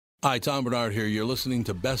Hi, Tom Bernard here. You're listening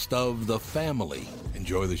to Best of the Family.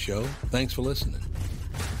 Enjoy the show. Thanks for listening.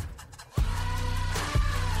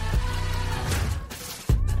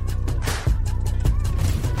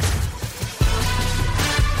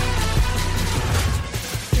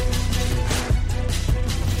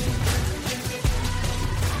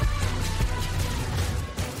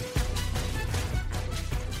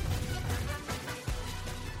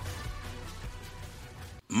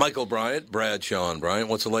 Michael Bryant, Brad Sean Bryant,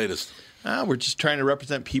 what's the latest? We're just trying to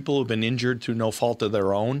represent people who've been injured through no fault of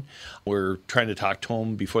their own. We're trying to talk to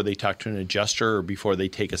them before they talk to an adjuster or before they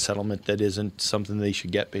take a settlement that isn't something they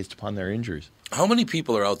should get based upon their injuries. How many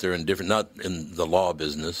people are out there not in the law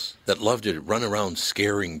business, that love to run around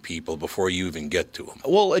scaring people before you even get to them?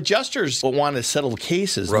 Well, adjusters want to settle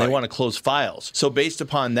cases and Right. they want to close files. So based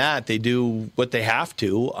upon that, they do what they have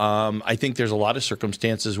to. I think there's a lot of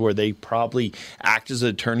circumstances where they probably act as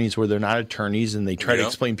attorneys where they're not attorneys, and they try to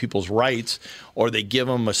explain people's rights, or they give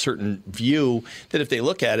them a certain view that if they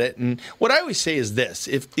look at it. And what I always say is this: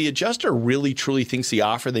 if the adjuster really truly thinks the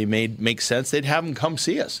offer they made makes sense, they'd have them come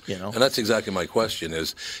see us. And that's exactly my question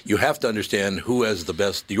is, you have to understand who has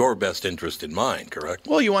your best interest in mind, correct?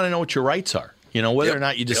 Well, you want to know what your rights are. Whether or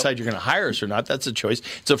not you decide you're going to hire us or not, that's a choice.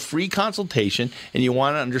 It's a free consultation, and you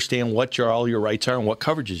want to understand what all your rights are and what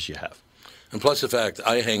coverages you have. And plus the fact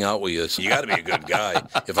I hang out with you, so you got to be a good guy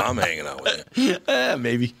if I'm hanging out with you.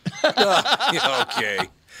 Maybe. Okay.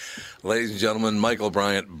 Ladies and gentlemen, Michael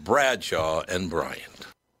Bryant, Bradshaw, and Bryant.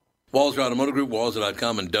 Walser Automotive Group,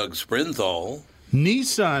 Walser.com, and Doug Sprinthal.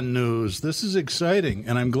 Nissan news. This is exciting,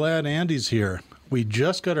 and I'm glad Andy's here. We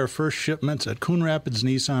just got our first shipments at Coon Rapids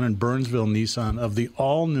Nissan and Burnsville Nissan of the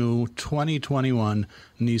all-new 2021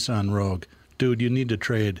 Nissan Rogue. Dude, you need to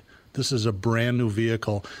trade. This is a brand-new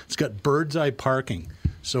vehicle. It's got bird's-eye parking.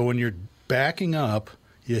 So when you're backing up,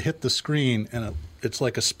 you hit the screen, and it's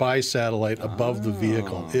like a spy satellite above the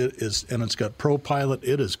vehicle. It is, and it's got ProPilot.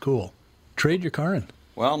 It is cool. Trade your car in.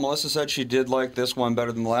 Well, Melissa said she did like this one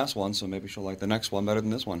better than the last one, so maybe she'll like the next one better than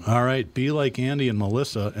this one. All right, be like Andy and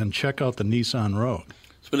Melissa and check out the Nissan Rogue.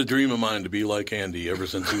 It's been a dream of mine to be like Andy ever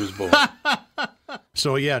since he was born.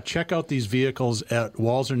 So, yeah, check out these vehicles at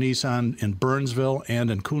Walser Nissan in Burnsville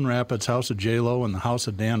and in Coon Rapids, House of J-Lo and the House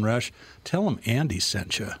of Dan Resch. Tell them Andy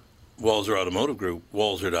sent you. Walser Automotive Group,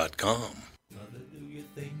 Walser.com.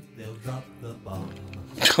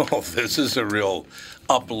 Oh, this is a real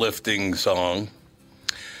uplifting song.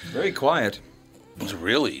 Very quiet. It's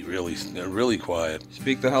really, really, really quiet.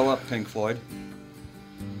 Speak the hell up, Pink Floyd.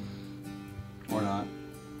 Or not.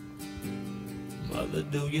 Mother,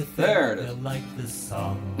 do you think there it is. like this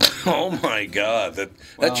song? Oh, my God.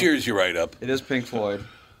 That cheers you right up. It is Pink Floyd.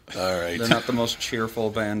 All right. They're not the most cheerful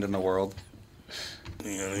band in the world.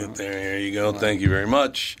 There you go. Thank you very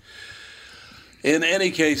much. In any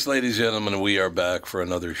case, ladies and gentlemen, we are back for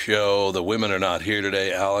another show. The women are not here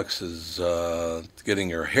today. Alex is getting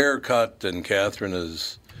her hair cut, and Catherine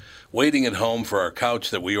is waiting at home for our couch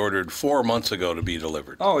that we ordered 4 months ago to be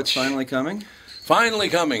delivered. Oh, it's finally coming? Finally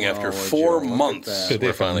coming after 4 months. Did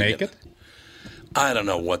they finally make it? I don't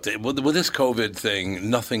know what with this COVID thing.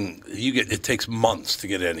 Nothing. It takes months to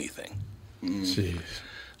get anything. Jeez.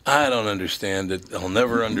 I don't understand it. I'll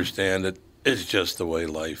never understand it. It's just the way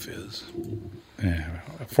life is. Yeah,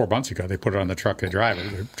 4 months ago, they put it on the truck they drive.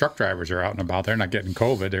 The truck drivers are out and about. They're not getting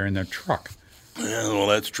COVID. They're in their truck. Yeah, well,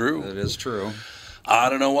 that's true. It is true. I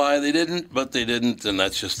don't know why they didn't, but they didn't, and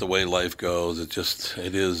that's just the way life goes. It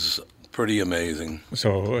is pretty amazing.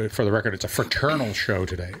 So, for the record, it's a fraternal show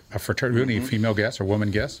today. A fraternal. Any female guests or woman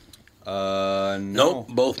guests? No. Nope,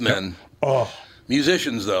 both men. Oh.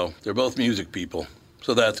 Musicians, though. They're both music people,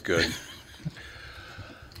 so that's good.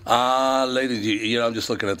 Ladies, I'm just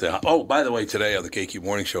looking at by the way, today on the KQ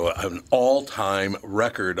Morning Show, I have an all-time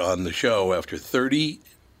record on the show after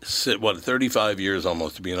 35 years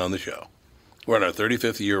almost of being on the show. We're in our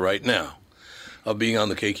 35th year right now of being on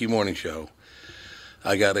the KQ Morning Show.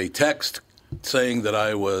 I got a text saying that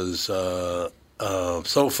I was so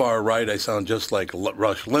far right I sound just like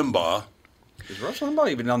Rush Limbaugh. Is Rush Limbaugh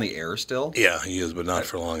even on the air still? Yeah, he is, but not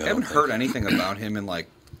for long. I haven't heard anything about him in like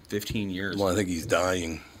 15 years. Well, I think he's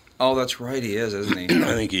dying. Oh, that's right, he is, isn't he?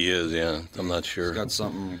 I think he is, yeah. I'm not sure. He's got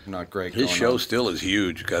something not great His going show on. still is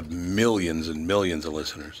huge. Got millions and millions of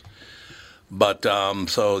listeners. But,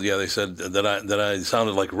 they said that I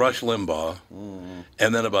sounded like Rush Limbaugh.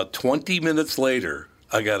 And then about 20 minutes later,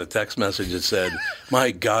 I got a text message that said,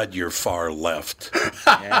 my God, you're far left.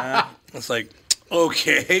 Yeah. It's like,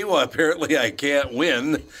 okay, well, apparently I can't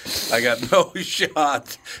win. I got no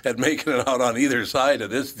shot at making it out on either side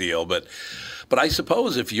of this deal. But But I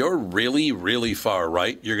suppose if you're really, really far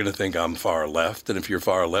right, you're going to think I'm far left. And if you're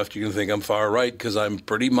far left, you're going to think I'm far right because I'm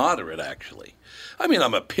pretty moderate, actually. I mean,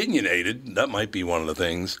 I'm opinionated. That might be one of the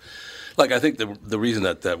things. Like, I think the reason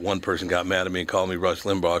that one person got mad at me and called me Rush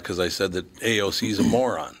Limbaugh because I said that AOC is a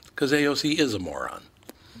moron. Because AOC is a moron.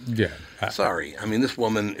 Yeah. Sorry. I mean, this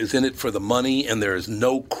woman is in it for the money, and there is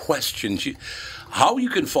no question. How you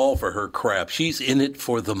can fall for her crap. She's in it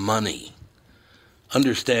for the money.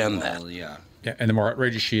 Understand that. Well, yeah. Yeah, and the more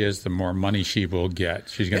outrageous she is, the more money she will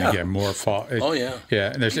get. She's going to get more. Oh, yeah.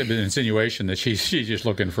 Yeah, and there's been an insinuation that she's just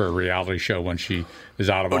looking for a reality show when she is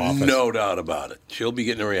out of office. No doubt about it. She'll be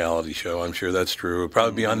getting a reality show. I'm sure that's true. It'll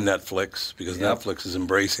probably be on Netflix because Netflix is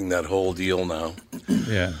embracing that whole deal now.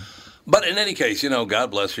 Yeah. But in any case, God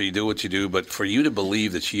bless her. You do what you do. But for you to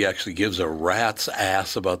believe that she actually gives a rat's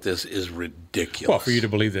ass about this is ridiculous. Well, for you to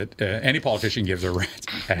believe that any politician gives a rat's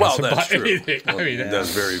ass well, about that's true. anything. Well,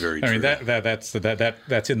 that's very, very true. I mean,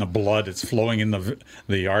 that's in the blood. It's flowing in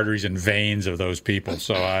the arteries and veins of those people.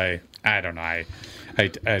 So I don't know. I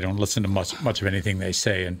don't listen to much of anything they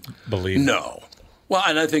say and believe. No. Well,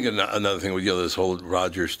 and I think another thing with this whole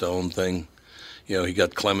Roger Stone thing, he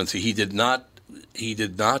got clemency. He did not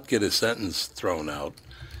get a sentence thrown out.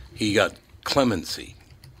 He got clemency.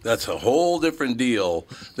 That's a whole different deal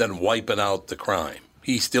than wiping out the crime.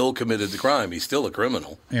 He still committed the crime. He's still a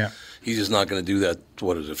criminal. Yeah. He's just not going to do that,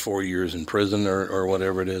 4 years in prison or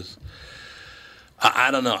whatever it is.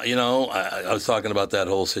 I don't know. I was talking about that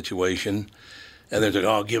whole situation, and they're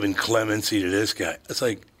like, giving clemency to this guy. It's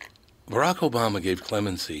like, Barack Obama gave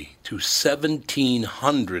clemency to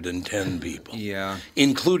 1,710 people. Yeah.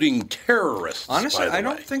 Including terrorists. Honestly, I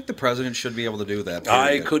don't think the president should be able to do that. Period.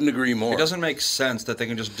 I couldn't agree more. It doesn't make sense that they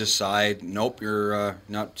can just decide, nope, you're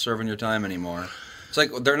not serving your time anymore. It's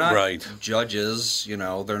like they're not judges,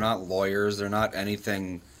 they're not lawyers, they're not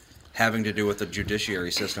anything having to do with the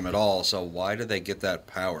judiciary system at all. So why do they get that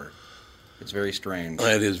power? It's very strange.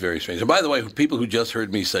 It is very strange. And by the way, people who just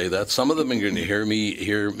heard me say that, some of them are going to hear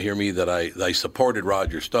me that I supported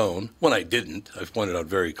Roger Stone when I didn't. I've pointed out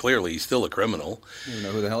very clearly he's still a criminal. You don't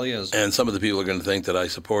know who the hell he is. And some of the people are going to think that I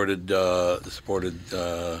supported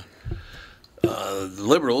the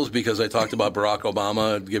liberals because I talked about Barack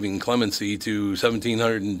Obama giving clemency to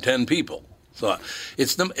 1,710 people. So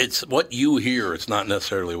it's what you hear. It's not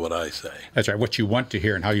necessarily what I say. That's right. What you want to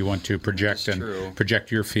hear and how you want to project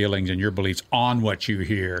project your feelings and your beliefs on what you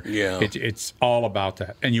hear. Yeah. It's all about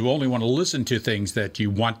that. And you only want to listen to things that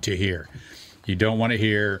you want to hear. You don't want to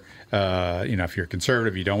hear, if you're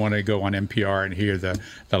conservative, you don't want to go on NPR and hear the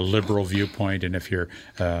liberal viewpoint. And if you're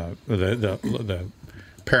the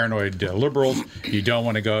paranoid liberals, you don't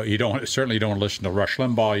want to go. Certainly don't want to listen to Rush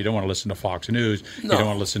Limbaugh. You don't want to listen to Fox News. No. You don't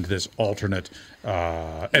want to listen to this alternate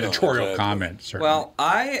editorial comment. Certainly. Well,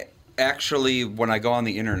 I actually, when I go on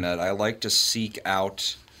the internet, I like to seek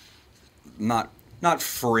out not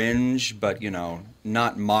fringe, but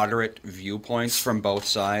not moderate viewpoints from both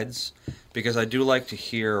sides, because I do like to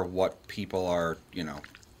hear what people are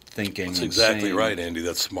thinking. That's and exactly saying. right, Andy.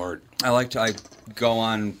 That's smart. I go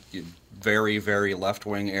on very, very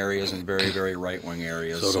left-wing areas and very, very right-wing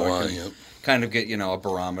areas. So do I can kind of get, a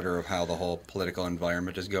barometer of how the whole political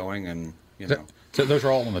environment is going. And, So those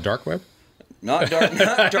are all on the dark web? Not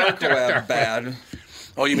dark web, bad.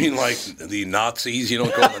 Oh, you mean like the Nazis? You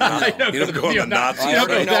don't go on the Nazis. You don't go on the Nazis. I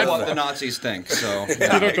already know what the Nazis think, so... You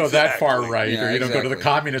don't go that far right, or you don't go to the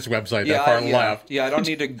communist website that far left. Yeah, I don't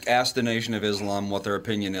need to ask the Nation of Islam what their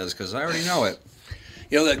opinion is, because I already know it.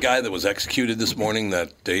 You know that guy that was executed this morning,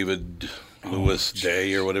 that David Lewis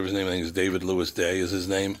Day, or whatever his name is? I think it's David Lewis Day is his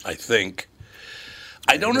name, I think.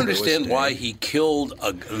 I don't understand why he killed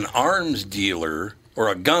an arms dealer or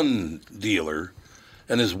a gun dealer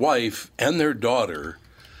and his wife and their daughter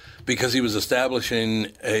because he was establishing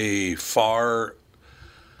a far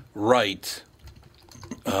right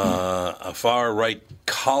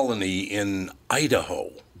colony in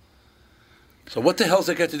Idaho. So what the hell's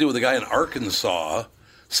that got to do with a guy in Arkansas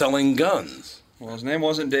selling guns? Well, his name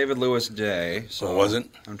wasn't David Lewis Day, so it wasn't?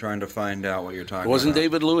 I'm trying to find out what you're talking about. It wasn't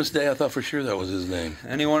David Lewis Day? I thought for sure that was his name.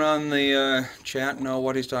 Anyone on the chat know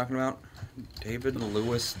what he's talking about? David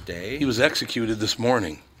Lewis Day? He was executed this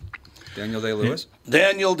morning. Daniel Day-Lewis?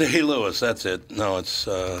 Daniel Day-Lewis, that's it. No, it's,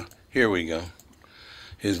 here we go.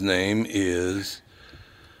 His name is,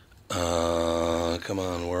 come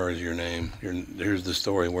on, where is your name? Here's the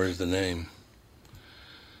story. Where's the name?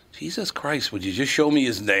 Jesus Christ, would you just show me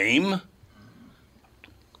his name?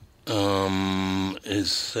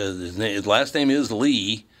 His last name is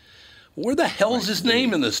Lee. Where the hell's his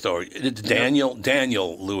name in this story? It's Daniel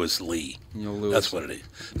Lewis Lee. That's what it is.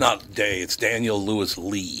 Not Day, it's Daniel Lewis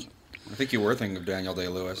Lee. I think you were thinking of Daniel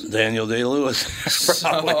Day-Lewis. Daniel Day-Lewis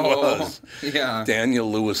probably was. Yeah.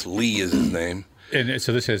 Daniel Lewis Lee is his name. And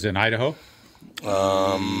so this is in Idaho?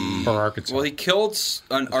 Or Arkansas? Well, he killed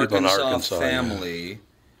an People in Arkansas Arkansas, family.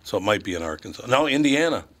 So it might be in Arkansas. No,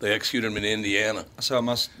 Indiana. They executed him in Indiana. So it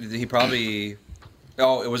must. He probably.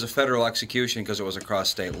 Oh, it was a federal execution because it was across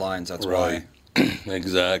state lines. That's Right. why.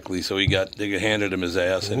 Exactly. So they handed him his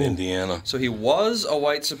ass in Indiana. So he was a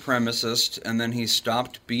white supremacist, and then he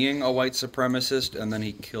stopped being a white supremacist, and then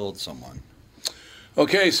he killed someone.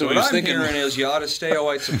 Okay, so What he was I'm thinking. hearing is you ought to stay a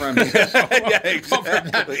white supremacist. Yeah,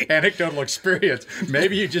 exactly. Anecdotal experience.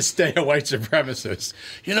 Maybe you just stay a white supremacist.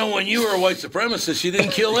 You know, when you were a white supremacist, you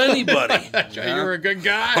didn't kill anybody. You're a good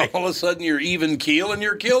guy. All of a sudden, you're even keel and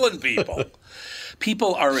you're killing people.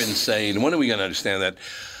 People are insane. When are we going to understand that?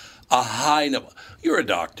 A high number. You're a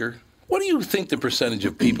doctor. What do you think the percentage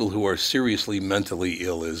of people who are seriously mentally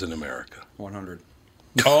ill is in America? 100.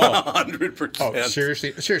 Oh, 100%. oh,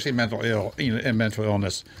 seriously, mental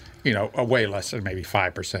illness. Way less than maybe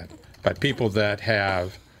 5%. But people that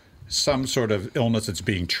have some sort of illness that's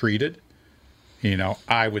being treated,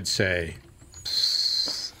 I would say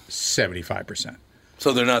 75%.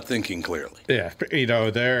 So they're not thinking clearly. Yeah,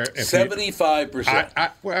 they're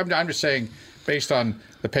 75%. I'm just saying, based on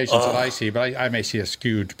the patients that I see, but I may see a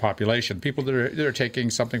skewed population. People that are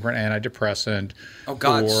taking something for an antidepressant. Oh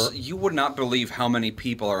God, or, you would not believe how many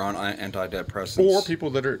people are on antidepressants. or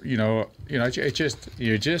people that are it's just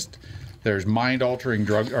there's mind altering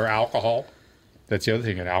drug or alcohol. That's the other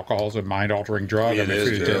thing. And alcohol is a mind altering drug. It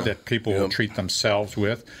is, yeah. That people will treat themselves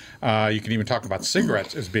with. You can even talk about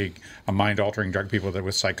cigarettes as being a mind altering drug. People that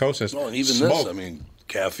with psychosis. Well, and even smoke. this,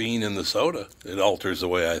 caffeine in the soda, it alters the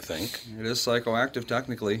way I think. It is psychoactive,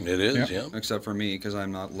 technically. It is, yeah. Except for me, because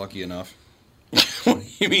I'm not lucky enough.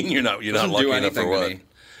 You mean you're not Doesn't lucky do enough for anything to what? me.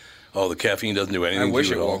 Oh, the caffeine doesn't do anything I to wish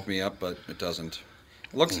you it at all? woke me up, but it doesn't.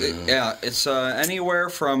 It's anywhere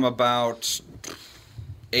from about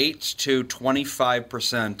 8 to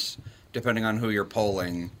 25%, depending on who you're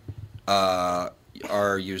polling, are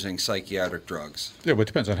using psychiatric drugs. Yeah, but it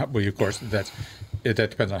depends on how. Well, of course, that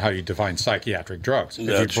depends on how you define psychiatric drugs. If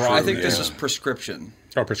That's you true, I think this yeah. is prescription.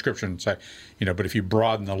 or prescription, but if you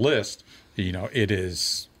broaden the list,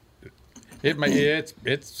 it's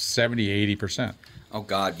 70-80%. Oh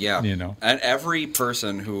God, yeah. And every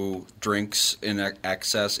person who drinks in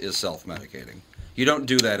excess is self-medicating. You don't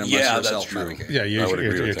do that unless Yeah, you're that's true. self-medicating. Yeah, I would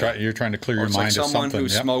agree with that. you're trying to clear Or your it's mind like of someone something.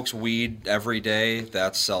 who Yep. smokes weed every day,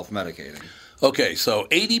 that's self-medicating. Okay, so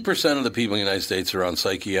 80% of the people in the United States are on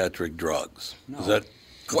psychiatric drugs. Is that?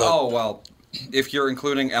 Well, if you're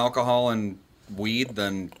including alcohol and weed,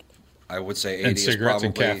 then I would say 80 And cigarettes is probably...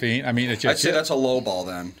 and caffeine. It's I'd just, say that's a low ball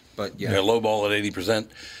then, but yeah. They're lowball at 80%.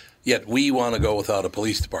 Yet we want to go without a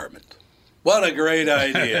police department. What a great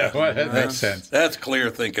idea. Well, that makes sense. That's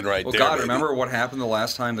clear thinking right Well, there. God, baby. remember what happened the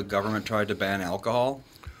last time the government tried to ban alcohol?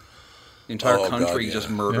 The entire Oh, country God, yeah. just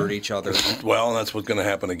murdered each other. Well, that's what's going to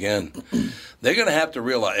happen again. They're going to have to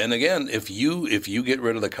realize, and again, if you get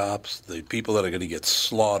rid of the cops, the people that are going to get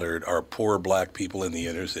slaughtered are poor black people in the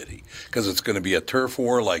inner city, because it's going to be a turf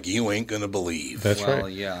war like you ain't going to believe. That's Well,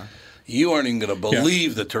 right. yeah. You aren't even going to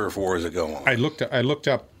believe the turf wars that go on. I looked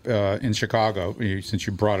up in Chicago, since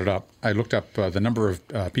you brought it up. I looked up the number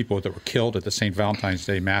of people that were killed at the St. Valentine's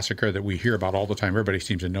Day massacre that we hear about all the time. Everybody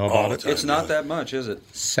seems to know All about the it. time. It's not that much, is it?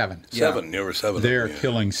 7. Seven, there were 7. They're yeah.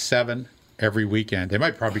 killing 7 every weekend. They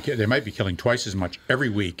might be killing twice as much every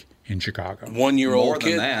week in Chicago. 1-year-old More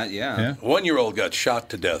kid. than that, yeah. Yeah. 1-year-old got shot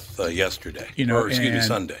to death yesterday.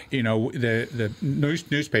 Sunday. The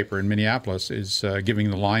newspaper in Minneapolis is giving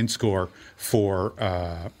the line score for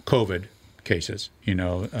COVID cases.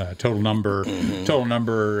 Total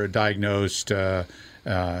number diagnosed,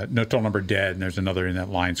 total number dead, and there's another in that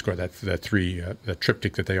line score. That's the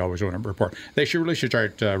triptych that they always want to report. They really should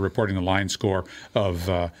start reporting the line score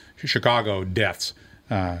of Chicago deaths.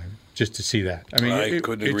 Just to see that. I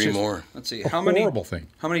couldn't agree more. Let's see. Horrible thing.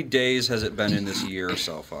 How many days has it been in this year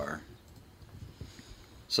so far?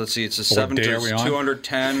 So let's see. It's a 7 day to are we on?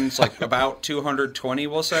 210. It's like about 220,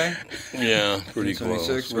 we'll say. Yeah, pretty close.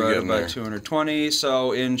 26 We're right getting about there. 220.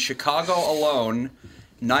 So in Chicago alone,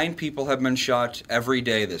 9 people have been shot every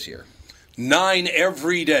day this year. 9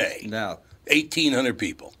 every day. Now, 1,800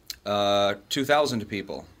 people. 2,000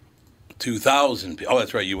 people. 2,000 people. Oh,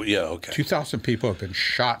 that's right. Okay. 2,000 people have been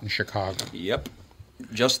shot in Chicago. Yep.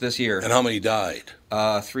 Just this year. And how many died?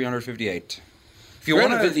 358. If you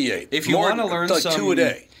want to 358. if you More- want to learn like some 2 a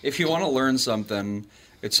day. If you want to learn something,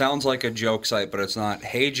 it sounds like a joke site, but it's not.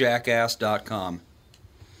 HeyJackass.com.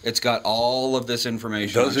 It's got all of this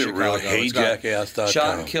information. Does on it Chicago. really? It's got HeyJackass.com.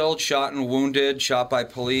 Shot and killed, shot and wounded, shot by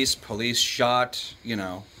police, police shot,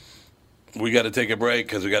 We got to take a break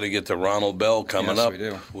because we got to get to Ronald Bell coming Yes, up. we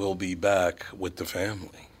do. We'll be back with the family.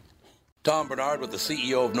 Tom Bernard with the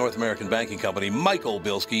CEO of North American Banking Company, Michael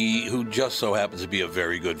Bilski, who just so happens to be a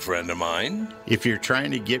very good friend of mine. If you're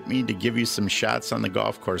trying to get me to give you some shots on the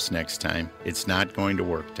golf course next time, it's not going to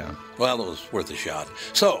work, Tom. Well, it was worth a shot.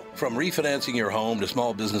 So, from refinancing your home to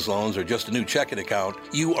small business loans or just a new checking account,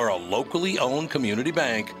 you are a locally owned community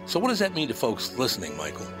bank. So what does that mean to folks listening,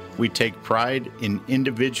 Michael? We take pride in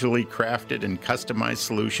individually crafted and customized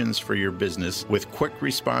solutions for your business with quick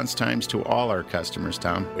response times to all our customers,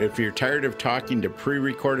 Tom. If you're tired of talking to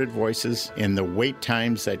pre-recorded voices and the wait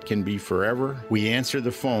times that can be forever, we answer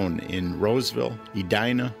the phone in Roseville,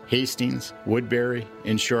 Edina, Hastings, Woodbury,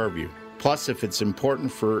 and Shoreview. Plus, if it's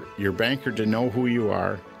important for your banker to know who you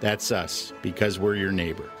are, that's us, because we're your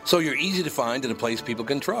neighbor. So you're easy to find and a place people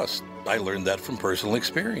can trust. I learned that from personal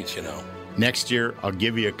experience, Next year, I'll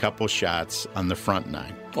give you a couple shots on the front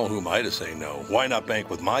nine. Well, who am I to say no? Why not bank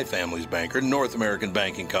with my family's banker, North American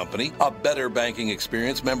Banking Company, a better banking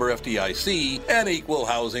experience, member FDIC, and equal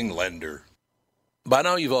housing lender. By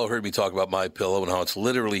now, you've all heard me talk about MyPillow and how it's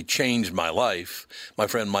literally changed my life. My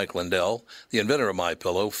friend Mike Lindell, the inventor of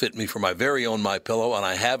MyPillow, fit me for my very own MyPillow, and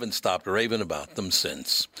I haven't stopped raving about them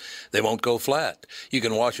since. They won't go flat. You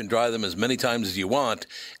can wash and dry them as many times as you want,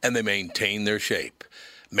 and they maintain their shape.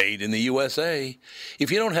 Made in the USA. If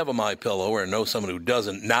you don't have a MyPillow or know someone who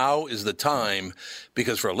doesn't, now is the time,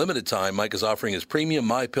 because for a limited time, Mike is offering his premium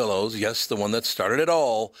MyPillows, yes, the one that started it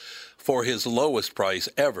all, for his lowest price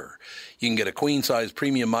ever. You can get a queen-size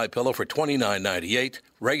premium MyPillow for $29.98,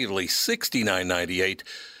 regularly $69.98.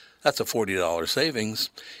 That's a $40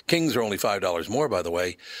 savings. Kings are only $5 more, by the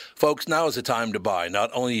way. Folks, now is the time to buy.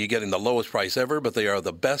 Not only are you getting the lowest price ever, but they are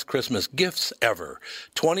the best Christmas gifts ever.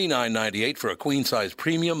 $29.98 for a queen-size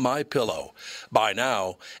premium MyPillow. Buy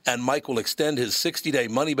now, and Mike will extend his 60-day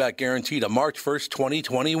money-back guarantee to March 1st,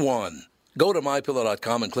 2021. Go to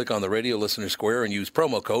MyPillow.com and click on the radio listener square and use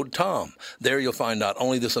promo code TOM. There you'll find not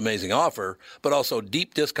only this amazing offer, but also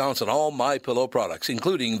deep discounts on all MyPillow products,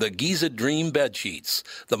 including the Giza Dream bed sheets,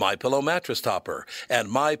 the MyPillow mattress topper, and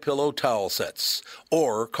MyPillow towel sets.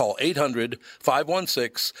 Or call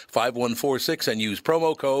 800-516-5146 and use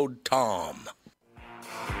promo code TOM.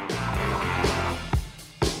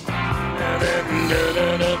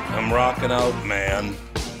 I'm rocking out, man.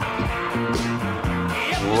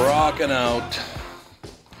 Rocking out.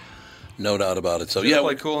 No doubt about it. So, yeah,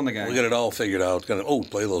 play Cool in the Gang. We got it all figured out. Play a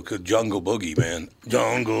little good Jungle Boogie, man.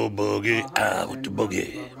 Jungle Boogie, with the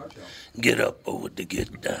boogie. Get up with the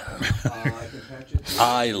get down.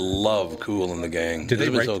 I love Cool in the Gang. Did they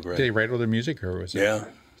write all their music, or was it? Yeah,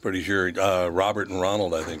 pretty sure. Robert and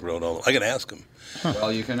Ronald, I think, wrote all. I can ask him.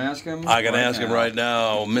 Well, you can ask him. I can ask him right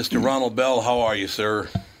now. Mr. Ronald Bell, how are you, sir?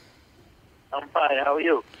 I'm fine. How are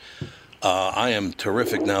you? I am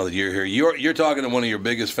terrific now that you're here. You're talking to one of your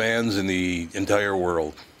biggest fans in the entire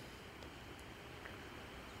world.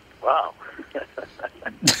 Wow.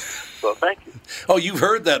 Well, thank you. Oh, you've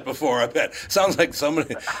heard that before, I bet. Sounds like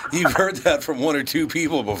you've heard that from one or two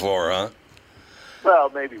people before, huh?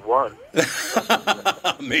 Well, maybe one.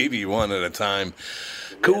 Maybe one at a time.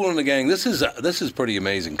 Cool in the Gang. This is pretty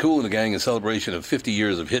amazing. Cool in the Gang, a celebration of 50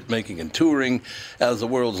 years of hit making and touring as the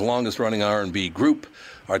world's longest running R&B group,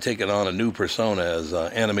 are taking on a new persona as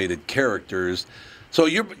animated characters. So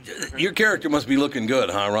your character must be looking good,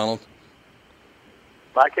 huh, Ronald?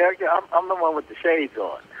 My character, I'm the one with the shades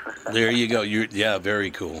on. There you go. Yeah,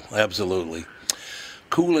 very cool. Absolutely.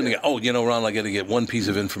 Cool in the Gang. Oh, Ronald, I got to get one piece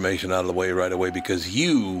of information out of the way right away, because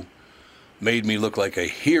you made me look like a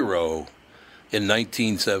hero in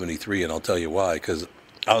 1973, and I'll tell you why. Because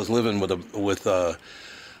I was living with a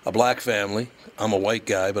black family. I'm a white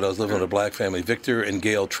guy, but I was living with a black family, Victor and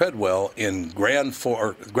Gail Treadwell, in Grand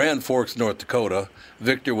Forks, North Dakota.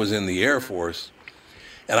 Victor was in the Air Force.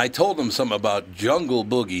 And I told him something about Jungle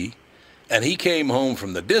Boogie, and he came home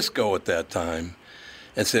from the disco at that time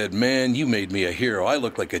and said, "Man, you made me a hero. I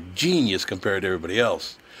look like a genius compared to everybody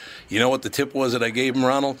else." You know what the tip was that I gave him,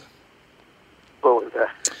 Ronald? What was that?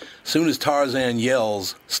 Soon as Tarzan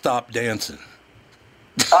yells, "Stop dancing."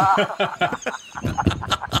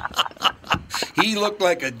 He looked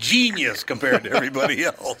like a genius compared to everybody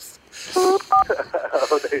else. Oh,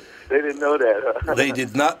 they didn't know that. Huh? They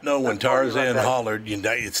did not know when Tarzan hollered,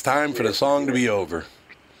 "It's time for the song to be over."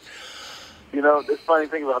 The funny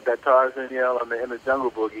thing about that Tarzan yell in the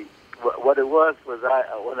Jungle Boogie, what it was when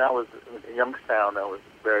I was in Youngstown, I was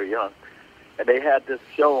very young, and they had this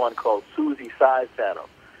show on called Susie Side Saddle.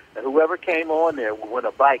 And whoever came on there would win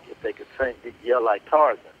a bike if they could sing, yell like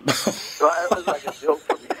Tarzan. So it was like a joke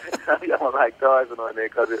for me. I yelled like Tarzan on there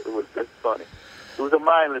because it was just funny. It was a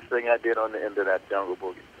mindless thing I did on the end of that Jungle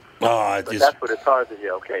Boogie. Oh, But that's where the Tarzan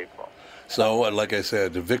yell came from. So, like I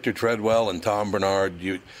said, Victor Treadwell and Tom Bernard,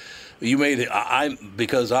 you made it.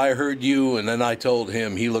 Because I heard you, and then I told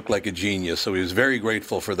him he looked like a genius. So he was very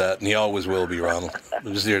grateful for that, and he always will be, Ronald.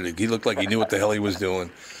 He looked like he knew what the hell he was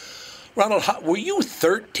doing. Ronald, were you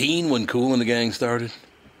 13 when Kool and the Gang started?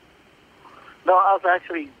 No, I was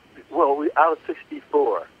actually, I was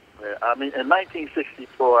 64. I mean, in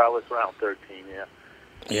 1964, I was around 13, yeah.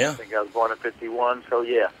 Yeah. I think I was born in 51, so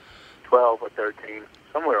yeah, 12 or 13,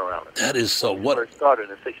 somewhere around it. That is so. What? First started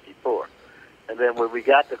in 64. And then when we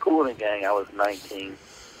got the Kool and Gang, I was 19.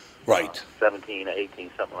 Right. 17 or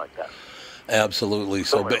 18, something like that. Absolutely.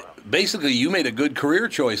 So basically, you made a good career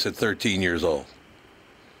choice at 13 years old.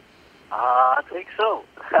 I think so.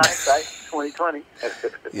 Hindsight 2020.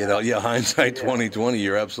 Hindsight 2020.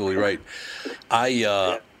 You're absolutely right.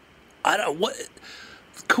 I don't what.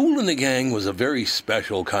 Kool and the Gang was a very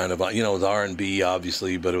special kind of, it was R&B,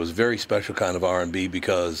 obviously, but it was a very special kind of R&B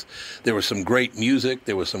because there was some great music,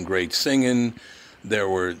 there was some great singing, there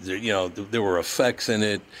were effects in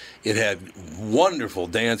it. It had wonderful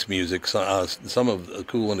dance music. Some of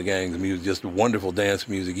Kool and the Gang's music, just wonderful dance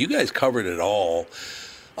music. You guys covered it all.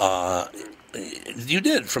 You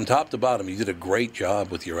did from top to bottom. You did a great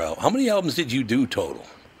job with your album. How many albums did you do total?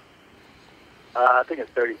 I think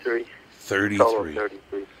it's 33. 33. Total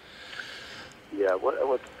 33. Yeah,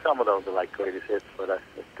 what some of those are like greatest hits, but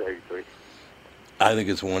it's 33. I think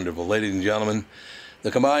it's wonderful. Ladies and gentlemen,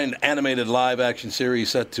 the combined animated live-action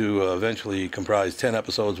series set to eventually comprise 10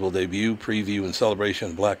 episodes will debut, preview, in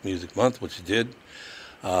celebration of Black Music Month, which it did.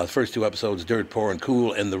 The first 2 episodes, Dirt Poor and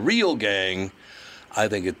Kool, and The Real Gang. I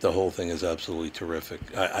think the whole thing is absolutely terrific.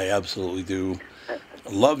 I absolutely do.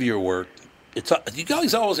 Love your work. You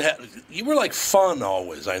guys always you were like fun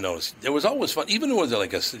always, I noticed. There was always fun. Even when it was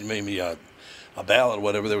like maybe a ballad or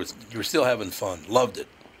whatever, you were still having fun. Loved it.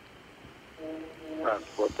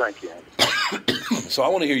 Well, thank you, Andy. So I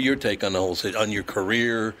want to hear your take on on your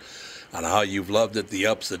career, on how you've loved it, the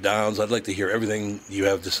ups, the downs. I'd like to hear everything you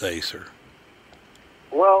have to say, sir.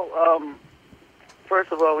 Well,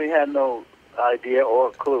 first of all, we had no idea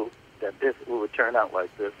or clue that this would turn out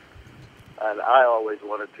like this. And I always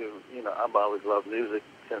wanted to, I've always loved music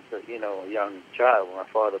since, a young child. My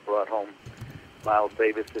father brought home Miles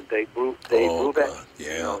Davis and Dave Brubeck. God.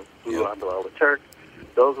 Yeah. Blue Rondo All the Turk.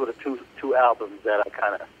 Those were the two albums that I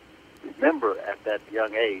kind of remember at that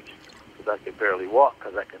young age, because I could barely walk,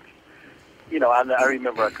 because I could, I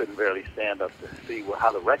remember I couldn't barely stand up to see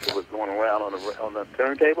how the record was going around on the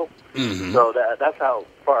turntable. Mm-hmm. So that's how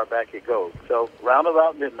far back it goes. So round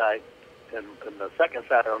about midnight, and the second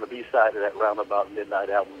side on the B side of that Roundabout Midnight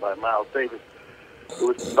album by Miles Davis, it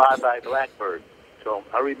was Bye Bye Blackbird. So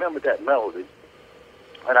I remember that melody.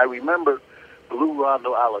 And I remember Blue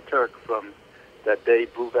Rondo a la Turk from that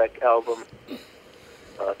Dave Brubeck album,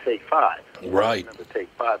 Take 5. Right. I remember Take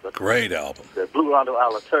 5. But great album. The Blue Rondo a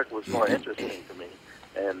la Turk was more interesting to me.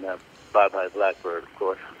 And Bye Bye Blackbird, of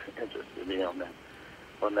course, interested me on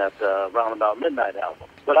that Roundabout Midnight album.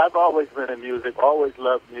 But I've always been in music, always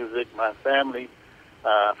loved music. My family,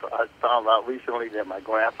 I found out recently that my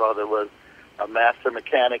grandfather was a master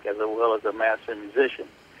mechanic as well as a master musician.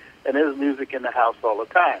 And there was music in the house all the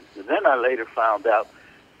time. And then I later found out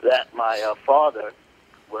that my father,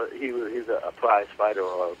 he's a prize fighter,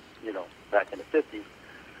 back in the 50s.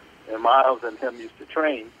 And Miles and him used to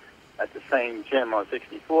train at the same gym on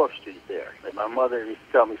 64th Street there. And my mother used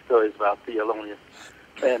to tell me stories about Theolonius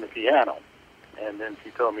playing the piano. And then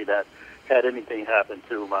she told me that had anything happened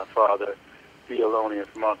to my father, Theolonius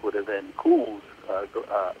Monk would have been Kool's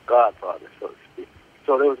godfather, so to speak.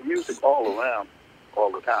 So there was music all around, all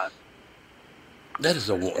the time. That is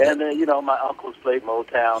And then, my uncles played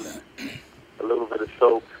Motown, and a little bit of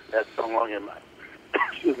soap, that song, and my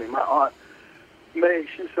aunt May,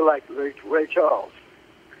 she used to like Ray Charles.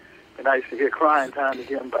 And I used to hear Crying Time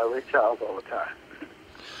Again by Ray Charles all the time.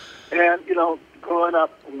 And, growing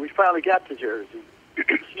up, when we finally got to Jersey,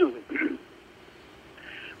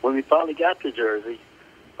 when we finally got to Jersey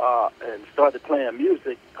and started playing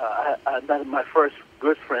music, I met my first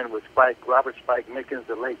good friend was Robert Spike Mickens,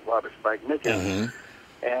 the late Robert Spike Mickens.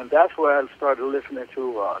 Mm-hmm. And that's where I started listening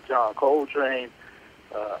to John Coltrane,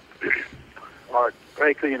 Art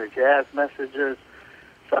Blakey and the Jazz Messengers,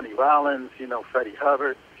 Sonny Rollins, Freddie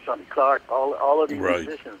Hubbard, Sonny Clark, all of these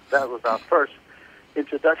musicians. That was our first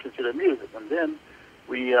introduction to the music. And then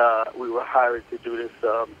we were hired to do this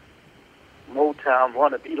Motown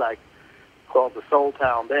Wanna Be Like called the Soul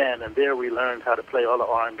Town Band, and there we learned how to play all the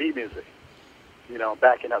R&B music. You know,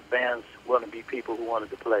 backing up bands, wannabe people who wanted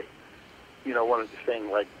to play, you know, wanted to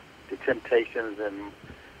sing like the Temptations and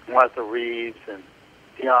Martha Reeves and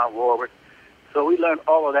Dionne Warwick. So we learned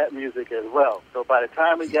all of that music as well. So by the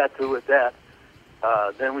time we got through with that,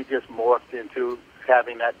 then we just morphed into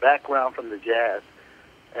having that background from the jazz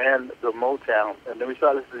and the Motown. And then we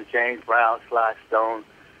started listening to James Brown, Sly Stone,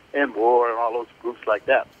 and War, and all those groups like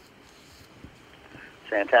that.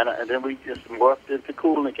 Santana. And then we just morphed into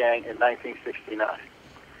Kool and the Gang in 1969.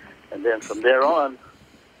 And then from there on,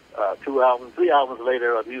 3 albums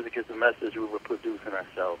later, Music is the Message, we were producing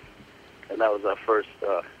ourselves. And that was our first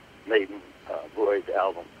maiden voyage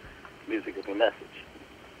album, Music is the Message.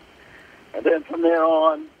 And then from there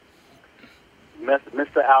on,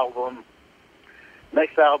 Mr. Album,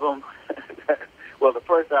 next album, well, the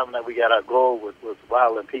first album that we got our goal was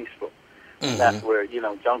Wild and Peaceful. And that's where, you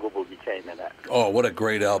know, Jungle Boogie came in at. Oh, what a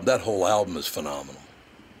great album. That whole album is phenomenal.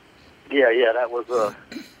 Yeah, that was,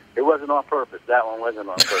 it wasn't on purpose. That one wasn't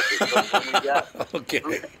on purpose. But when we got, Okay.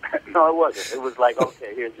 No, it wasn't. It was like,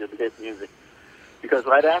 okay, here's your hit music. Because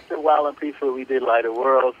right after Wild and Peaceful, we did Light of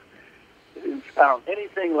Worlds. We found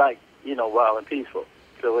anything like, you know, Wild and Peaceful.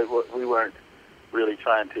 So we weren't really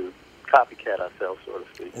trying to copycat ourselves, so to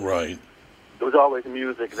speak. Right. It was always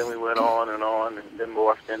music. Then we went on, and then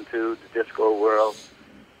morphed into the disco world.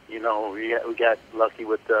 You know, we got lucky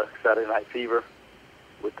with Saturday Night Fever,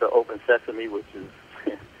 with the Open Sesame, which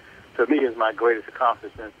is, to me, is my greatest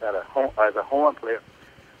accomplishment as a horn player,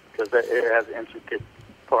 because it has intricate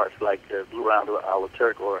parts like the Blue Round of Our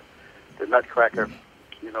Turk or the Nutcracker.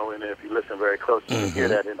 You know, and if you listen very closely, you hear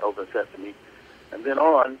that in Open Sesame. And then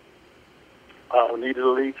on, we needed a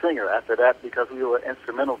lead singer. After that, because we were an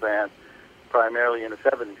instrumental band, primarily in the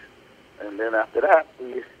 70s. And then after that,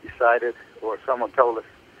 we decided, or someone told us,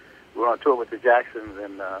 we were on tour with the Jacksons,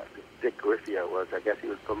 and Dick Garcia was, I guess he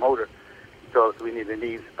was promoter. He told us we needed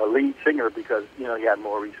a lead singer because, you know, you had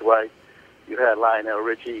Maurice White, you had Lionel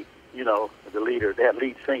Richie, you know, the leader. They had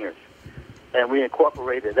lead singers. And we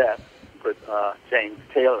incorporated that, put James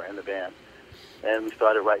Taylor in the band. And we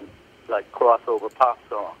started writing, like, crossover pop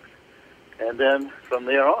songs. And then from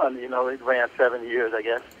there on, you know, it ran 7 years, I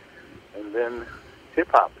guess. And then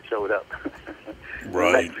hip-hop showed up.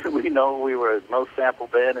 Right. Next thing we know, we were the most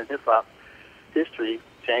sampled band in hip-hop history.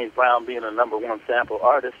 James Brown being a #1 sample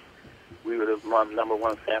artist, we were the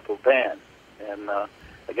 #1 sample band. And I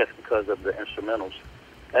guess because of the instrumentals.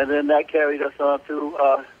 And then that carried us on through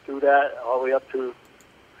that all the way up to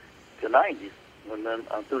the 90s. And then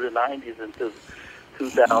through the 90s into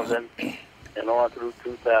 2000 and on through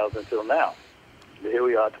 2000 till now. Here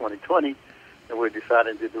we are, 2020. And we're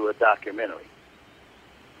deciding to do a documentary.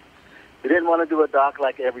 We didn't want to do a doc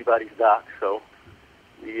like everybody's doc, so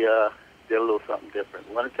we did a little something different.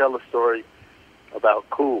 We want to tell a story about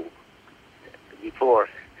Kool. Before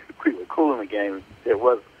we were Kool in the Gang, there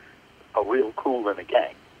was a real Kool in the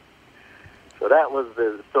Gang. So that was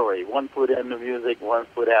the story. One foot in the music, one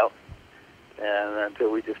foot out, and until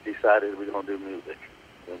we just decided we're going to do music.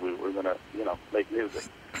 And we're going to, you know, make music.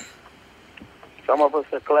 Some of us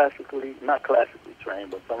are not classically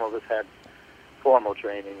trained, but some of us had formal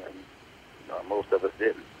training, and most of us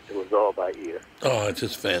didn't. It was all by ear. Oh, it's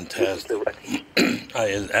just fantastic.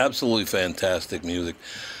 It's absolutely fantastic music.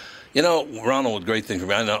 You know, Ronald, a great thing for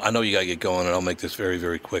me. I know you got to get going, and I'll make this very,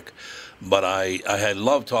 very quick. But I had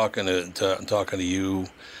loved talking to you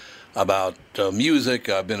about music.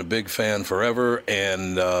 I've been a big fan forever,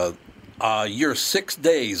 and you're 6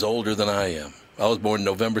 days older than I am. I was born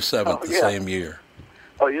November 7th, the same year.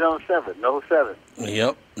 Oh, you're on 7.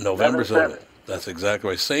 Yep, November 7th. That's exactly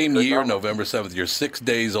right. Same year, November 7th. You're 6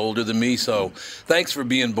 days older than me, so thanks for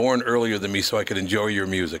being born earlier than me so I could enjoy your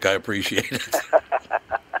music. I appreciate it.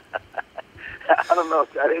 I don't know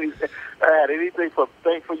if I had anything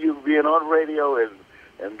thanks for you being on radio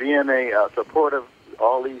and being a supportive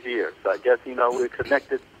all these years. So I guess, you know, we're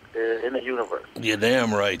connected in the universe. You're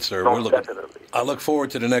damn right, sir. Definitely. I look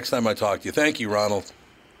forward to the next time I talk to you. Thank you, Ronald.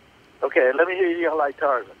 Okay, let me hear you yell like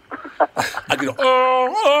Tarzan. I can go,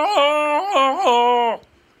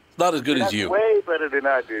 not as good as you. Way better than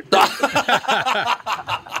I did.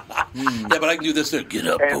 Yeah, but I can do this too. Get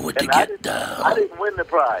up, poet, to get down. I didn't win the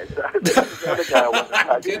prize. The other guy won the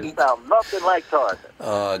prize. He didn't sound nothing like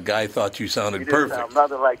Tarzan. Guy thought you sounded He didn't perfect. sound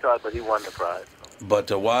nothing like Tarzan, but he won the prize. But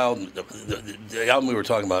the album we were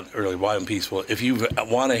talking about earlier, Wild and Peaceful, if you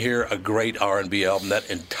want to hear a great R&B album, that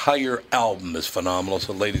entire album is phenomenal.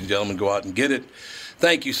 So, ladies and gentlemen, go out and get it.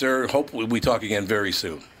 Thank you, sir. Hope we talk again very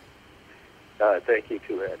soon. Thank you,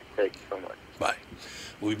 too, Eddie. Thank you so much. Bye.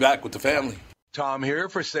 We'll be back with the family. Tom here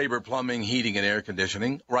for Sabre Plumbing, Heating, and Air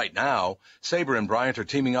Conditioning. Right now, Sabre and Bryant are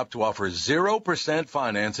teaming up to offer 0%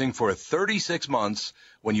 financing for 36 months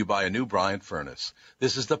when you buy a new Bryant furnace.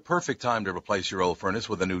 This is the perfect time to replace your old furnace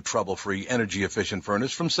with a new trouble-free, energy-efficient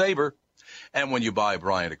furnace from Sabre. And when you buy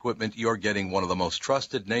Bryant equipment, you're getting one of the most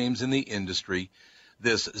trusted names in the industry.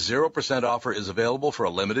 This 0% offer is available for a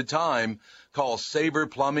limited time. Call Sabre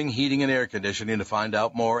Plumbing, Heating, and Air Conditioning to find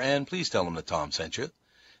out more, and please tell them that Tom sent you.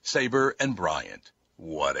 Sabre and Bryant,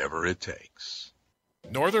 whatever it takes.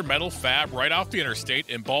 Northern Metal Fab, right off the interstate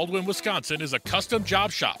in Baldwin, Wisconsin, is a custom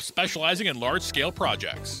job shop specializing in large-scale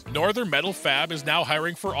projects. Northern Metal Fab is now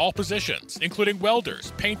hiring for all positions, including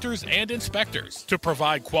welders, painters, and inspectors, to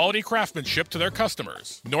provide quality craftsmanship to their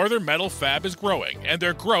customers. Northern Metal Fab is growing, and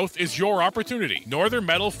their growth is your opportunity. Northern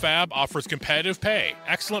Metal Fab offers competitive pay,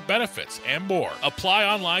 excellent benefits, and more. Apply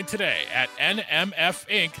online today at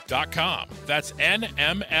nmfinc.com. That's nmfinc.com.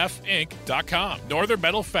 Northern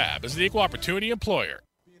Metal Fab is the equal opportunity employer.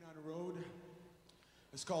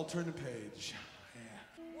 It's called Turn the Page.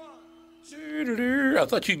 I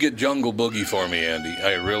thought you'd get Jungle Boogie for me, Andy.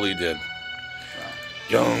 I really did.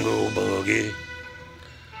 Jungle Boogie.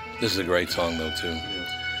 This is a great song, though, too.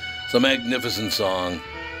 It's a magnificent song.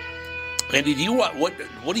 Andy, do you what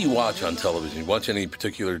do you watch on television? You watch any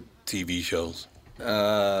particular TV shows?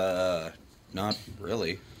 Not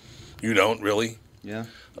really. You don't really? Yeah.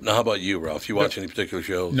 Now, how about you, Ralph? You watch any particular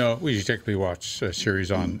shows? No, we typically watch a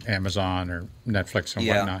series on Amazon or Netflix and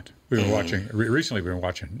whatnot. We've been watching recently. We've been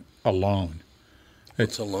watching Alone.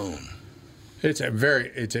 It's Alone.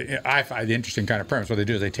 I find the interesting kind of premise. What they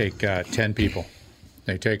do is they take 10 people,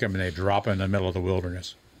 they take them and they drop them in the middle of the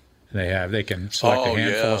wilderness. And they can select a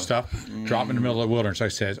handful of stuff, drop them in the middle of the wilderness. So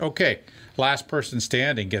it says, okay, last person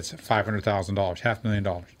standing gets $500,000,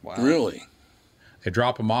 $500,000. Wow. Really? They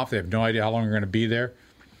drop them off. They have no idea how long they're going to be there.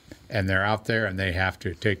 And they're out there, and they have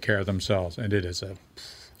to take care of themselves. And it is So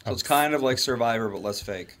it's kind of like Survivor, but less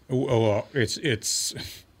fake. It's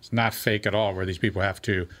not fake at all. Where these people have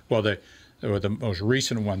to. Well, the most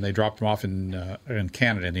recent one, they dropped them off in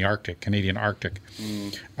Canada, in the Arctic, Canadian Arctic,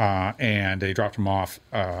 and they dropped them off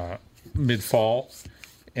mid-fall,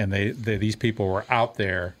 and these people were out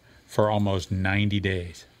there for almost 90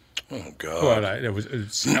 days. Oh, God. Well,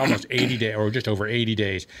 it's almost 80 days, or just over 80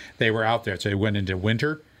 days. They were out there. So they went into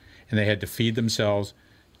winter, and they had to feed themselves.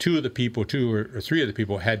 Two or three of the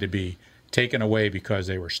people had to be taken away because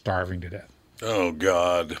they were starving to death. Oh,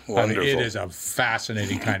 God. Wonderful. I mean, it is a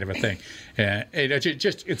fascinating kind of a thing. And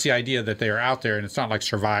it's the idea that they are out there, and it's not like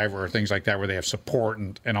Survivor or things like that where they have support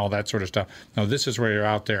and all that sort of stuff. No, this is where you're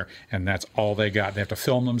out there, and that's all they got. They have to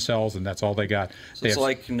film themselves, and that's all they got. So it's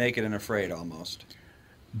like Naked and Afraid almost.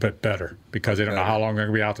 But better, because they don't know how long they're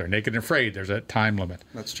going to be out there. Naked and Afraid, there's a time limit.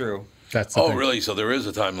 That's true. That's the thing. Really? So there is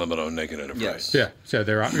a time limit on Naked and Afraid? Yes. Yeah. So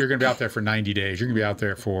you're going to be out there for 90 days. You're going to be out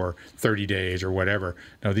there for 30 days or whatever.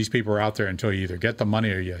 No, these people are out there until you either get the money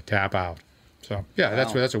or you tap out. So, yeah,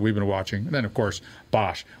 that's what we've been watching. And then, of course,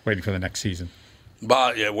 Bosch, waiting for the next season.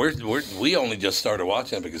 But, yeah, we only just started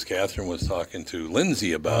watching it because Catherine was talking to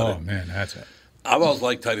Lindsay about it. Oh, man, that's it. I've always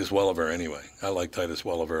liked Titus Welliver anyway. I like Titus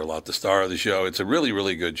Welliver a lot, the star of the show. It's a really,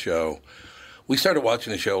 really good show. We started watching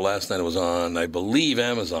the show last night. It was on, I believe,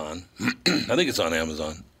 Amazon. I think it's on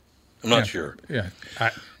Amazon. I'm not sure. Yeah.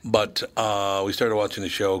 But we started watching the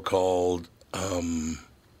show called, oh,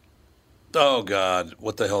 God,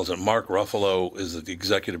 what the hell is it? Mark Ruffalo is the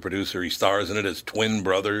executive producer. He stars in it as twin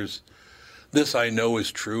brothers. This I Know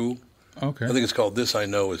Is True. Okay. I think it's called This I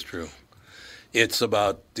Know Is True. It's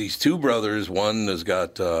about these two brothers. One has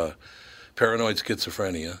got paranoid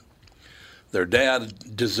schizophrenia. Their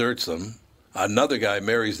dad deserts them. Another guy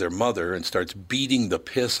marries their mother and starts beating the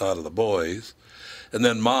piss out of the boys. And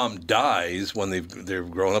then mom dies when they've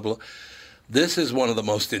grown up. This is one of the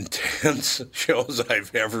most intense shows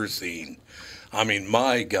I've ever seen. I mean,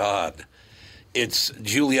 my God. It's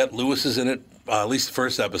Juliette Lewis is in it, at least the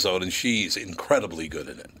first episode, and she's incredibly good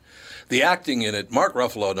in it. The acting in it, Mark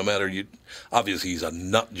Ruffalo, no matter obviously he's a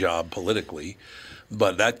nut job politically,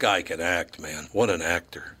 but that guy can act, man. What an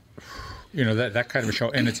actor. You know, that kind of a show,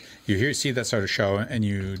 and you see that sort of show, and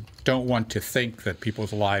you don't want to think that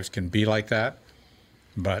people's lives can be like that,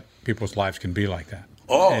 but people's lives can be like that.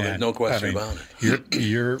 Oh, there's no question about it.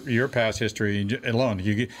 Your past history alone,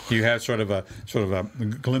 you have sort of a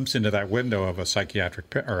glimpse into that window of a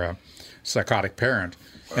psychiatric or a psychotic parent,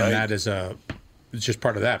 and that is it's just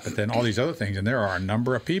part of that. But then all these other things, and there are a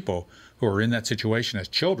number of people who are in that situation as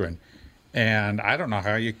children, and I don't know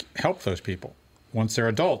how you help those people once they're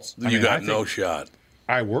adults. You got no shot.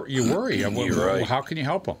 You worry. You're right. How can you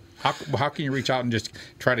help them? How can you reach out and just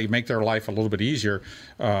try to make their life a little bit easier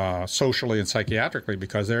socially and psychiatrically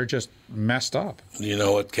because they're just messed up? You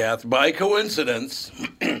know what, by coincidence,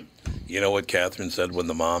 you know what Catherine said when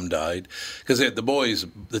the mom died? Because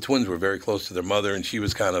the twins were very close to their mother, and she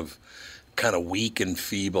was kind of weak and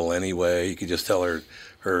feeble anyway. You could just tell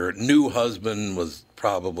her new husband was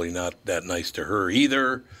probably not that nice to her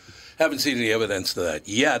either. Haven't seen any evidence to that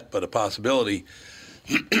yet, but a possibility.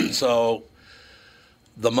 So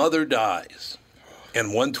the mother dies,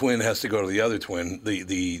 and one twin has to go to the other twin.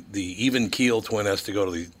 The even keel twin has to go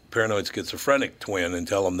to the paranoid schizophrenic twin and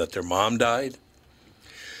tell them that their mom died.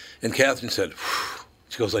 And Catherine said, "Phew."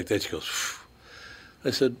 She goes like that. She goes, "Phew."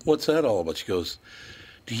 I said, "What's that all about?" She goes,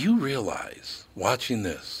 "Do you realize, watching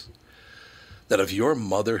this, that if your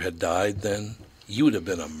mother had died then, you would have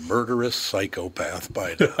been a murderous psychopath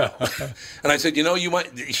by now?" And I said,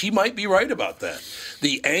 she might be right about that.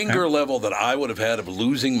 The anger level that I would have had of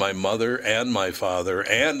losing my mother and my father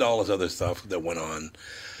and all this other stuff that went on,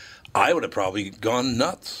 I would have probably gone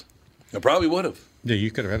nuts. I probably would have. Yeah,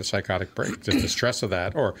 you could have had a psychotic break, just the stress of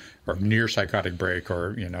that, or near psychotic break,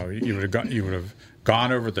 or you would have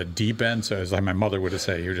gone over the deep end. So, as like my mother would have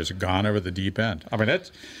said, you're just gone over the deep end. I mean,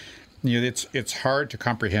 it's hard to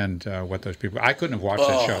comprehend what those people. I couldn't have watched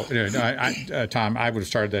that show. Tom, I would have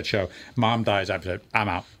started that show. Mom dies. I'd said, I'm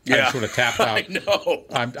out. Yeah. I just would have tapped out. I know.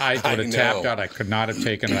 I would have tapped out. I could not have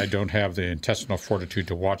taken it. I don't have the intestinal fortitude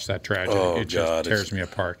to watch that tragedy. It just tears me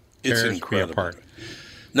apart. It's incredible.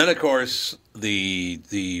 Then, of course,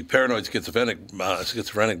 the paranoid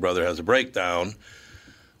schizophrenic brother has a breakdown.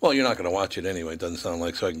 Well, you're not going to watch it anyway. It doesn't sound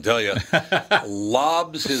like, so I can tell you.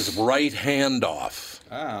 Lobs his right hand off.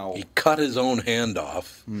 Ow. He cut his own hand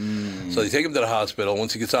off. So they take him to the hospital.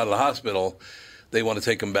 Once he gets out of the hospital, they want to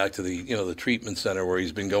take him back to the treatment center where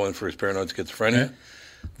he's been going for his paranoid schizophrenia.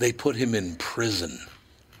 Yeah. They put him in prison.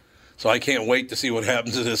 So I can't wait to see what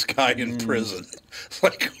happens to this guy in prison. It's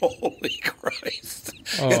like, holy Christ.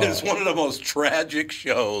 It is one of the most tragic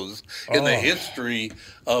shows in the history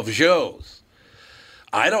of shows.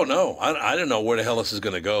 I don't know. I don't know where the hell this is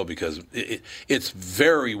going to go because it's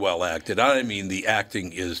very well acted. I mean, the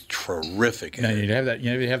acting is terrific. Now you have that.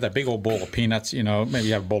 You have that big old bowl of peanuts. Maybe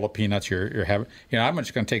you have a bowl of peanuts. You're having. I'm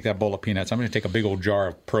just going to take that bowl of peanuts. I'm going to take a big old jar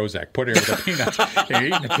of Prozac. Put it with the peanuts. You're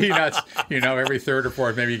eating the peanuts. Every third or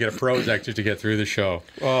fourth, maybe you get a Prozac just to get through the show.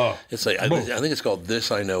 Oh, it's like I think it's called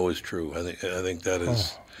 "This I Know Is True." I think that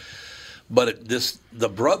is. But the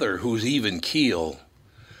brother who's even keel.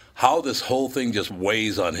 How this whole thing just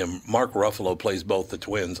weighs on him. Mark Ruffalo plays both the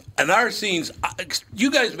twins. And our scenes,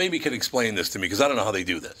 you guys maybe can explain this to me because I don't know how they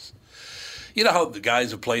do this. You know how the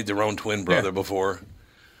guys have played their own twin brother before?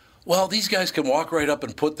 Well, these guys can walk right up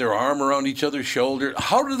and put their arm around each other's shoulder.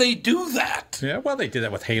 How do they do that? Yeah, well, they did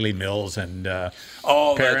that with Haley Mills and Parent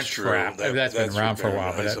that's true. Trap. That's been around for a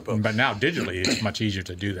while. But now digitally, it's much easier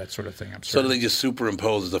to do that sort of thing. I'm so do they just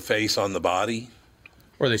superimpose the face on the body?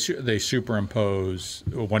 Or they superimpose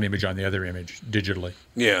one image on the other image digitally.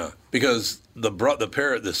 Yeah, because the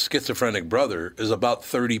schizophrenic brother is about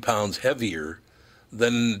 30 pounds heavier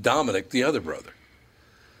than Dominic, the other brother.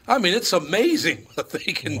 I mean, it's amazing what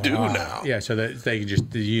they can do now. Yeah, so that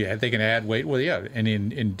they can add weight. Well, yeah, and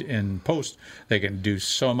in post they can do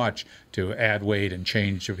so much to add weight and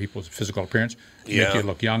change people's physical appearance, make you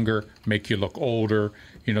look younger, make you look older.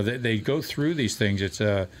 They go through these things. It's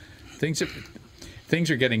things that. Things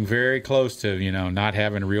are getting very close to, not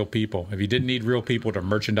having real people. If you didn't need real people to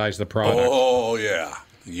merchandise the product. Oh, yeah.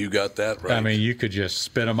 You got that right. I mean, you could just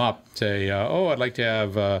spin them up. Say, I'd like to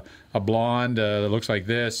have a blonde that looks like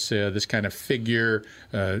this kind of figure.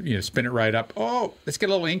 Spin it right up. Oh, let's get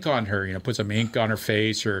a little ink on her. Put some ink on her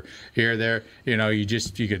face or here, there. You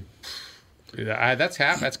could.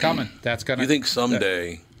 That's coming. That's gonna. You think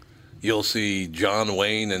someday you'll see John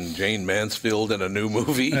Wayne and Jane Mansfield in a new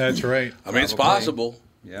movie? That's right. I mean, it's possible.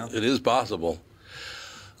 Yeah, it is possible.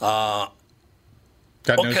 God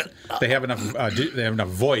knows they have enough. They have enough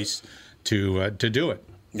voice to do it.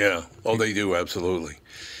 Yeah. Oh, they do absolutely.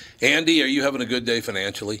 Andy, are you having a good day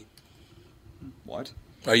financially? What?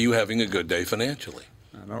 Are you having a good day financially?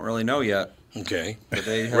 I don't really know yet. Okay. The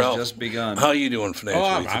day has just begun. How are you doing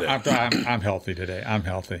financially today? I'm healthy today. I'm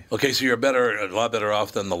healthy. Okay, so you're a lot better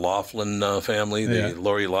off than the Laughlin family, the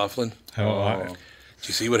Lori Laughlin. Did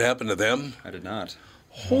you see what happened to them? I did not.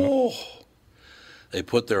 Oh. They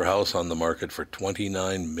put their house on the market for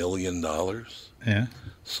 $29 million. Yeah.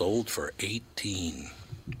 Sold for $18.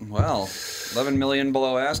 Well, $11 million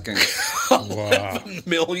below asking. $11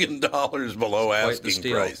 million below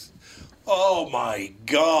asking price. Oh, my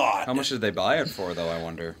God. How much did they buy it for, though, I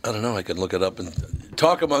wonder? I don't know. I could look it up. And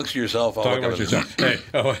talk amongst yourself. Talk about yourself. Hey,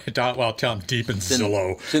 well, tell them deep in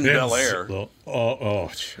Zillow. It's in Bel Air.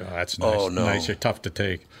 That's nice. Oh, no. Nice. Tough to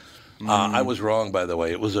take. I was wrong, by the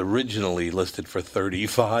way. It was originally listed for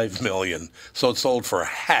 $35 million, so it sold for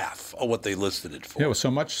half of what they listed it for. Yeah, well, so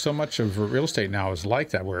much of real estate now is like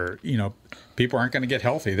that, where people aren't going to get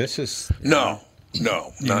healthy. This is no,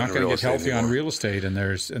 you're not going to get healthy on real estate, and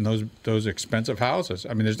those expensive houses.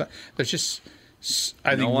 I mean, there's just.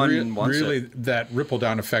 I think really that ripple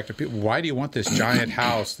down effect of people. Why do you want this giant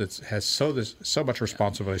house that has so much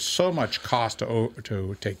responsibility, so much cost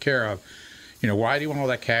to take care of? Why do you want all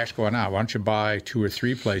that cash going out? Why don't you buy 2 or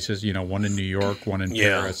 3 places? One in New York, one in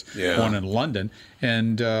Paris, one in London,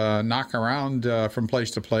 and knock around from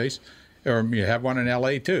place to place. Or you have one in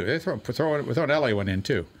L.A. too. They throw an L.A. one in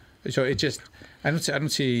too. So it just I don't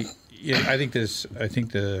see. I think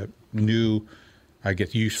the new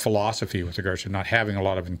use philosophy with regards to not having a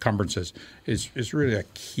lot of encumbrances is really a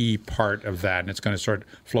key part of that, and it's going to start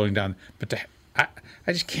flowing down. But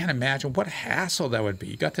I just can't imagine what a hassle that would be.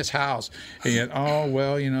 You got this house, and yet, and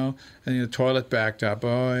the toilet backed up.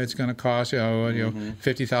 Oh, it's going to cost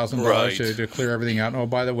 $50,000 to clear everything out. Oh,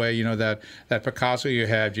 by the way, that Picasso you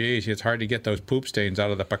have, geez, it's hard to get those poop stains out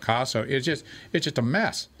of the Picasso. It's just a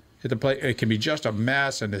mess. It can be just a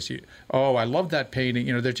mess, and I love that painting.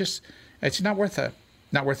 It's not worth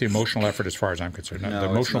the emotional effort as far as I'm concerned. No, the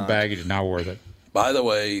emotional baggage is not worth it. By the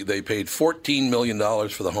way, they paid $14 million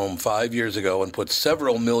for the home 5 years ago and put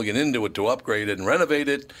several million into it to upgrade it and renovate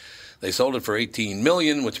it. They sold it for $18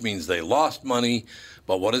 million, which means they lost money.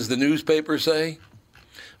 But what does the newspaper say?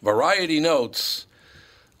 Variety notes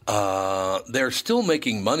they're still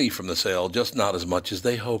making money from the sale, just not as much as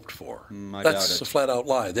they hoped for. That's a flat-out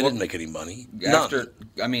lie. They didn't make any money.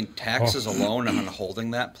 Taxes alone on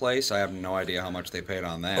holding that place, I have no idea how much they paid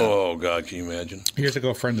on that. Oh, God, can you imagine? Years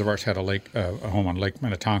ago, friends of ours had a home on Lake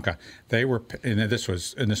Minnetonka. They were, and this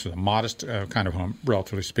was a modest kind of home,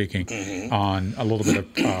 relatively speaking, on a little bit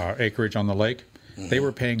of acreage on the lake. They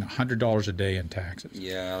were paying $100 a day in taxes.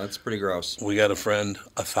 Yeah, that's pretty gross. We got a friend,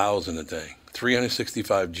 $1,000 a day.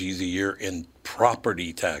 365 G's a year in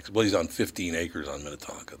property tax. Well, he's on 15 acres on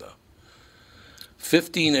Minnetonka, though.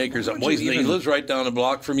 15 acres. Well, he lives right down the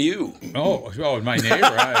block from you. Oh, my neighbor,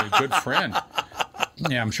 a good friend.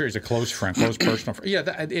 Yeah, I'm sure he's a close friend, close personal friend. Yeah,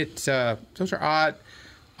 those are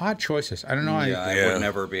odd choices. I don't know. I would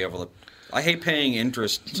never be able to. I hate paying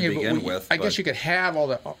interest to begin with. I guess you could have all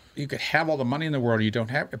the money in the world. You don't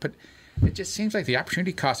have, but it just seems like the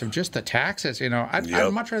opportunity cost of just the taxes.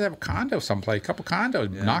 I'd much rather have a condo someplace, a couple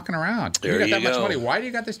condos knocking around. You got that much money. Why do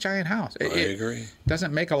you got this giant house? I agree.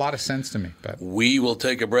 Doesn't make a lot of sense to me. But we will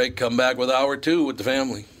take a break. Come back with hour 2 with the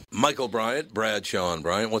family. Michael Bryant, Bradshaw and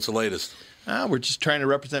Bryant. What's the latest? We're just trying to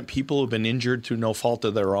represent people who've been injured through no fault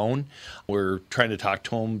of their own. We're trying to talk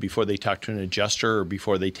to them before they talk to an adjuster or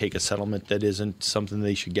before they take a settlement that isn't something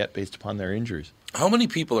they should get based upon their injuries. How many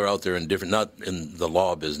people are out there not in the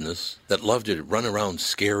law business, that love to run around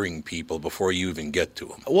scaring people before you even get to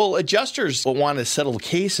them? Well, adjusters want to settle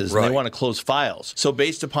cases and they want to close files. So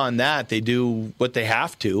based upon that, they do what they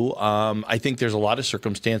have to. I think there's a lot of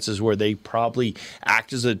circumstances where they probably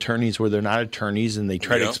act as attorneys where they're not attorneys, and they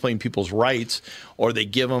try to explain people's rights, or they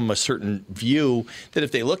give them a certain view that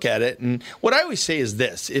if they look at it. And what I always say is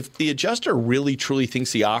this: if the adjuster really truly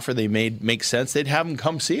thinks the offer they made makes sense, they'd have them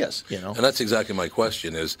come see us. And that's exactly my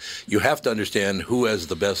question is, you have to understand who has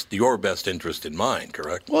your best interest in mind,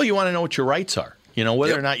 correct? Well, you want to know what your rights are.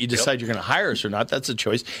 Whether or not you decide you're going to hire us or not, that's a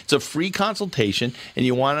choice. It's a free consultation, and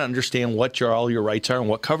you want to understand what all your rights are and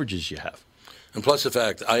what coverages you have. And plus the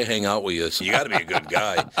fact I hang out with you, so you got to be a good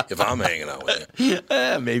guy if I'm hanging out with you.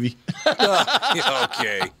 Maybe.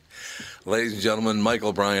 Okay. Ladies and gentlemen,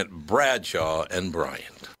 Michael Bryant, Bradshaw and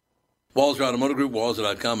Bryant. Walser Automotive Group,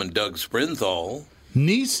 Walser.com, and Doug Sprinthal.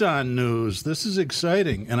 Nissan news. This is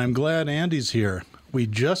exciting, and I'm glad Andy's here. We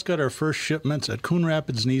just got our first shipments at Coon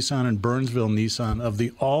Rapids Nissan and Burnsville Nissan of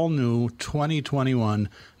the all-new 2021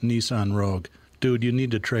 Nissan Rogue. Dude, you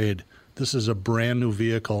need to trade. This is a brand-new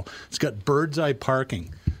vehicle. It's got bird's-eye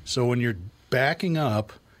parking. So when you're backing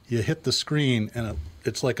up, you hit the screen, and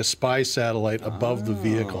it's like a spy satellite above the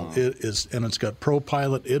vehicle. It is, and it's got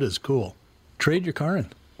ProPilot. It is cool. Trade your car in.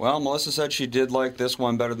 Well, Melissa said she did like this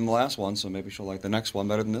one better than the last one, so maybe she'll like the next one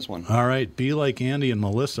better than this one. All right, be like Andy and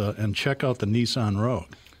Melissa and check out the Nissan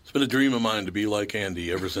Rogue. It's been a dream of mine to be like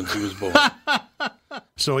Andy ever since he was born.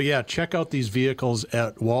 So, check out these vehicles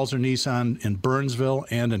at Walser Nissan in Burnsville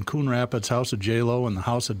and in Coon Rapids, House of J-Lo and the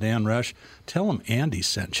House of Dan Resch. Tell them Andy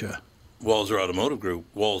sent you. Walser Automotive Group,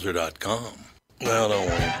 Walser.com. Well, don't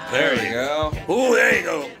worry. There you go. Oh, there you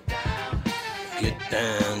go. Get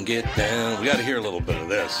down, get down. We got to hear a little bit of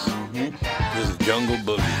this. Mm-hmm. This is Jungle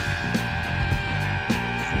Boogie.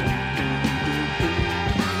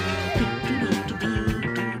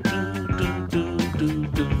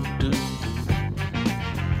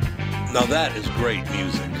 Now that is great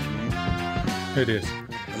music. It is.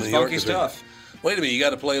 It's funky stuff. Wait a minute, you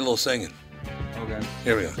got to play a little singing. Okay.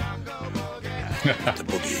 Here we go. The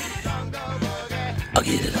boogie. I'll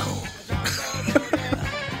get it on.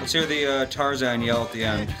 Let's hear the Tarzan yell at the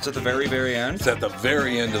end. It's at the very, very end. It's at the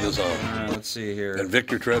very end of the song. All right, let's see here. And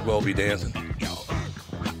Victor Treadwell will be dancing. Here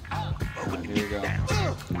you go.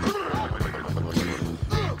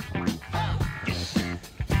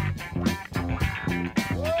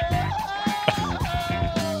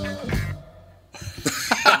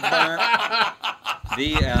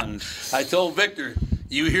 The end. I told Victor,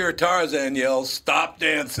 you hear Tarzan yell, stop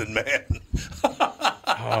dancing, man.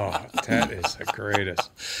 Oh, that is the greatest.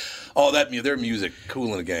 Oh, their music,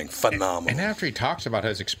 Kool and the Gang, phenomenal. And after he talks about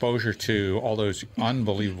his exposure to all those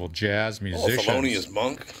unbelievable jazz musicians, Thelonious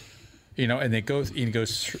Monk, and he goes, you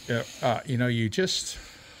just,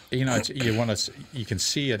 you can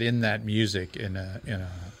see it in that music in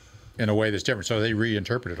a way that's different. So they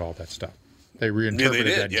reinterpreted all that stuff. They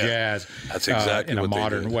reinterpreted jazz That's exactly in a what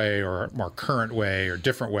modern way or a more current way or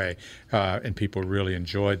different way, and people really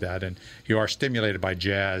enjoyed that. And you are stimulated by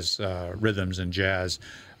jazz rhythms and jazz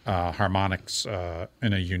harmonics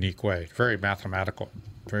in a unique way. Very mathematical.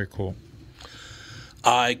 Very cool.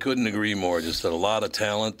 I couldn't agree more. Just a lot of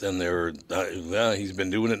talent, and he's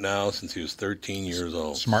been doing it now since he was 13 years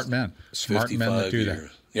old. Smart men that do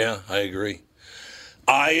that. Yeah, I agree.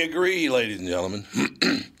 I agree, ladies and gentlemen.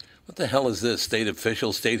 What the hell is this? State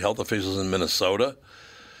health officials in Minnesota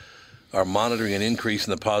are monitoring an increase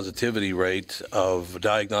in the positivity rate of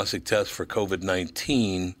diagnostic tests for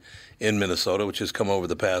COVID-19 in Minnesota, which has come over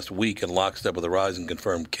the past week in lockstep with a rise in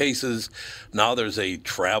confirmed cases. Now there's a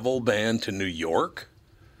travel ban to New York.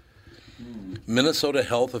 Minnesota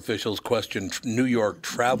health officials question New York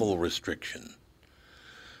travel restriction.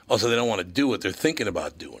 Also, they don't want to do it. They're thinking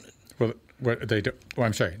about doing it. Well,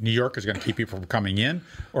 I'm sorry. New York is going to keep people from coming in,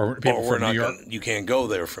 or people from New York. You can't go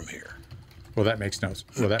there from here. Well, that makes no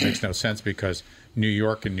sense because New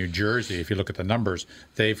York and New Jersey, if you look at the numbers,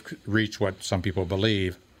 they've reached what some people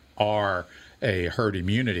believe are a herd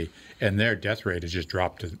immunity, and their death rate has just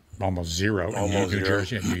dropped to almost zero in New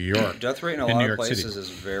Jersey and New York. Death rate in a lot of places is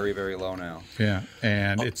very, very low now. Yeah,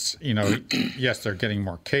 and it's yes, they're getting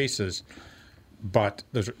more cases, but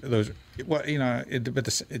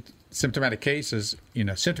symptomatic cases,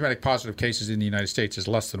 symptomatic positive cases in the United States is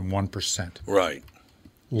less than 1%. Right.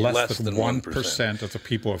 Less than 1% of the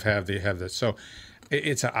people have this. So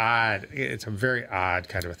it's a very odd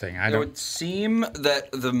kind of a thing. It would seem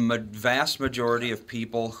that the vast majority of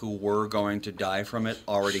people who were going to die from it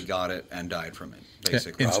already got it and died from it,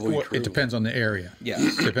 basically. It depends on the area.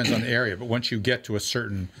 Yes. It depends on the area. But once you get to a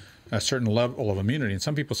certain level of immunity, and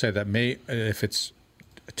some people say that if it's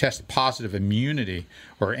test positive immunity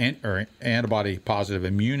or antibody positive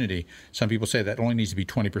immunity, some people say that only needs to be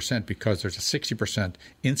 20% because there's a 60%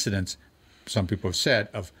 incidence, some people have said,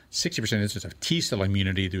 of 60% incidence of T-cell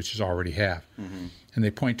immunity, which is already have. Mm-hmm. And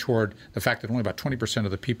they point toward the fact that only about 20%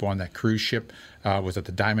 of the people on that cruise ship was at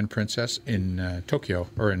the Diamond Princess in Tokyo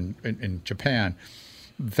or in Japan,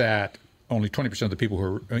 that only 20% of the people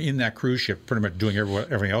who were in that cruise ship, pretty much doing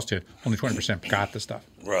everything else did, only 20% got the stuff.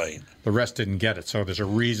 Right. The rest didn't get it. So there's a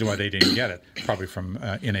reason why they didn't get it, probably from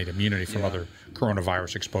innate immunity from other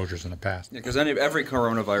coronavirus exposures in the past. Because every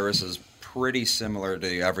coronavirus is pretty similar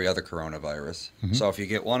to every other coronavirus. Mm-hmm. So if you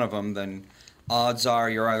get one of them, then odds are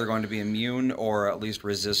you're either going to be immune or at least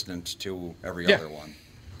resistant to every other one.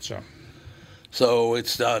 So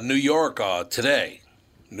it's New York today.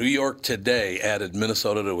 New York today added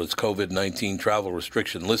Minnesota to its COVID-19 travel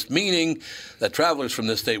restriction list, meaning that travelers from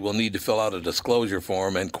this state will need to fill out a disclosure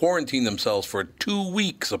form and quarantine themselves for 2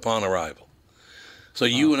 weeks upon arrival. So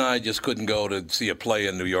you and I just couldn't go to see a play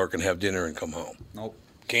in New York and have dinner and come home. Nope.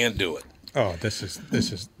 Can't do it. Oh, this is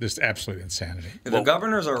absolute insanity. The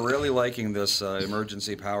governors are really liking this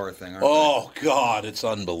emergency power thing, aren't they? God, it's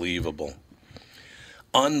unbelievable.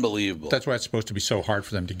 Unbelievable. That's why it's supposed to be so hard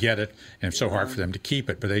for them to get it and so hard for them to keep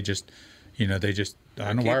it. But they just I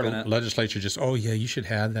don't know why our legislature just, you should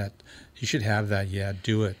have that. You should have that. Yeah,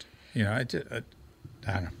 do it. I don't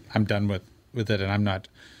know. I'm done with it, and I'm not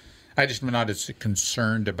as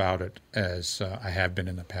concerned about it as I have been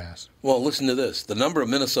in the past. Well, listen to this. The number of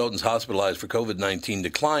Minnesotans hospitalized for COVID-19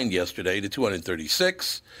 declined yesterday to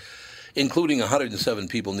 236. Including 107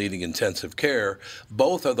 people needing intensive care.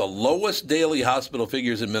 Both are the lowest daily hospital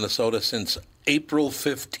figures in Minnesota since April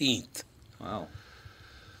 15th. Wow.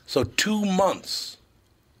 So 2 months.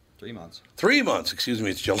 3 months. 3 months, excuse me.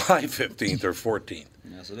 It's July 15th or 14th.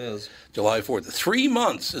 Yes, it is. July 4th. 3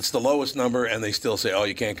 months, it's the lowest number, and they still say, oh,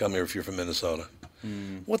 you can't come here if you're from Minnesota.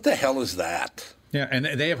 What the hell is that? Yeah, and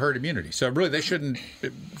they have herd immunity. So really, they shouldn't.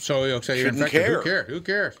 So you'll say you're Shouldn't infected. care. Who cares? Who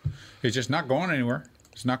cares? It's just not going anywhere.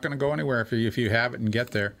 It's not going to go anywhere if you have it and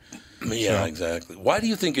get there. Yeah, exactly. Why do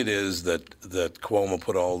you think it is that Cuomo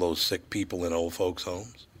put all those sick people in old folks'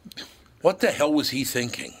 homes? What the hell was he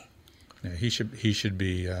thinking? Yeah, he should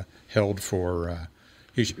be held for.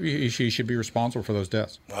 He should be responsible for those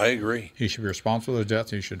deaths. I agree. He should be responsible for those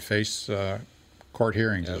deaths. He should face court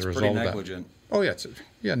hearings as a result pretty of negligent. that. Oh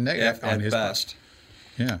yeah, negative on At his best.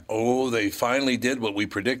 part. Yeah. Oh, they finally did what we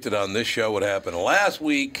predicted on this show would happen last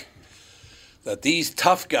week, that these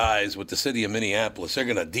tough guys with the city of Minneapolis, they're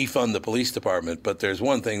going to defund the police department. But there's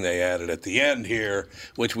one thing they added at the end here,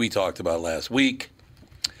 which we talked about last week.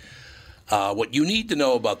 What you need to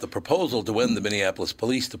know about the proposal to end the Minneapolis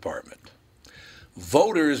Police Department.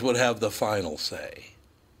 Voters would have the final say.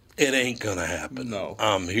 It ain't going to happen. No.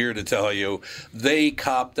 I'm here to tell you, they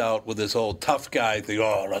copped out with this whole tough guy thing.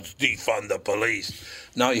 Oh, let's defund the police.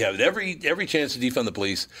 Now you have every chance to defund the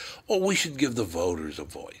police. Oh, we should give the voters a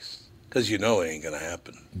voice. Because you know it ain't going to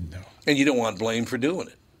happen. No. And you don't want blame for doing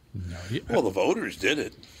it. No. Well, the voters did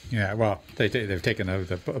it. Yeah. Well, they've taken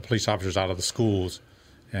the police officers out of the schools.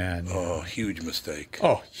 And Oh, huge mistake.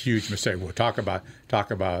 oh, huge mistake. We'll talk about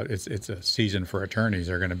it's a season for attorneys.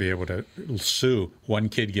 They're going to be able to sue. One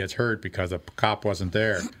kid gets hurt because a cop wasn't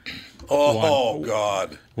there. Oh,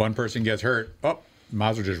 God. One person gets hurt. Oh,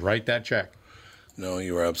 might as well just write that check. No,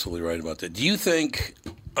 you are absolutely right about that. Do you think,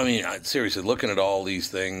 I mean, seriously, looking at all these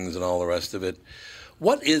things and all the rest of it,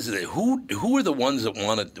 what is it? Who are the ones that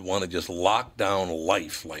want to just lock down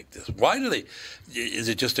life like this? Why do they? Is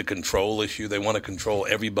it just a control issue? They want to control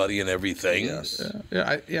everybody and everything. Yes.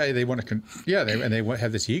 They want to. They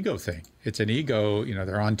have this ego thing. It's an ego.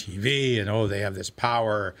 They're on TV and they have this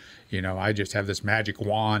power. I just have this magic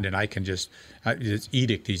wand and I can just these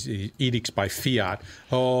edicts by fiat.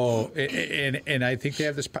 Oh, and I think they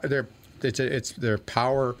have this. It's their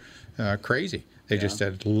power crazy. They just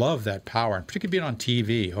said, love that power, and particularly being on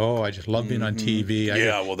TV. Oh, I just love being on TV.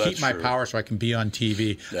 That's keep my true. power so I can be on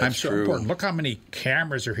TV. I'm so true. important. Look how many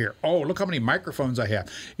cameras are here. Oh, look how many microphones I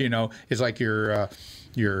have. It's like your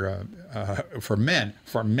for men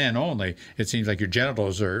only. It seems like your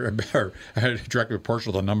genitals are directly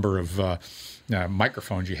proportional to the number of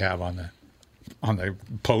microphones you have on the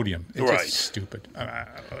podium. It's just stupid.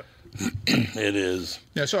 It is.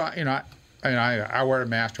 Yeah. So I wear a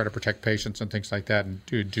mask, try to protect patients and things like that, and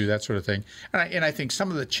do that sort of thing. And I think some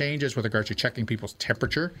of the changes with regards to checking people's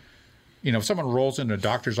temperature, if someone rolls into a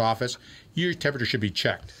doctor's office, your temperature should be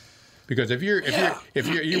checked. Because if you're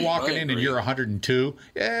walking in and you're 102,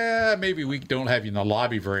 maybe we don't have you in the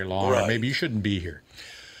lobby very long, or maybe you shouldn't be here.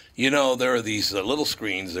 There are these little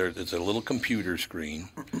screens. It's a little computer screen.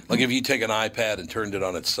 Like if you take an iPad and turned it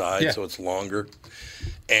on its side so it's longer,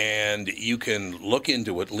 and you can look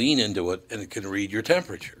into it, lean into it, and it can read your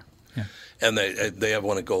temperature. Yeah. And they have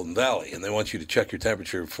one at Golden Valley, and they want you to check your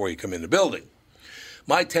temperature before you come in the building.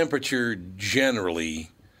 My temperature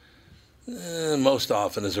generally, most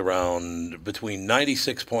often, is around between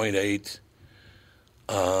 96.8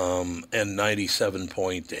 and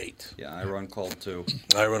 97.8. Yeah, I run cold too.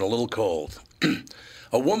 I run a little cold.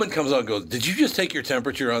 A woman comes out and goes, "Did you just take your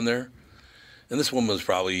temperature on there?" And this woman was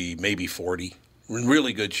probably maybe 40, in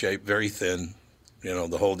really good shape, very thin,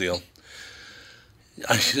 the whole deal.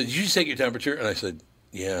 I said, "Did you just take your temperature?" And I said,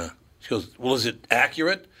 "Yeah." She goes, "Well, is it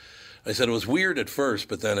accurate?" I said, "It was weird at first,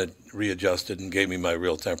 but then it readjusted and gave me my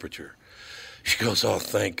real temperature." She goes, "Oh,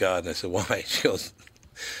 thank God." And I said, "Why?" She goes,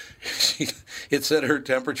 it said her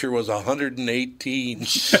temperature was 118.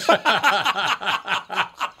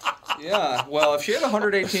 Yeah, well, if she had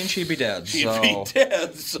 118, she'd be dead. She'd be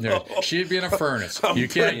dead. So. No, she'd be in a furnace. You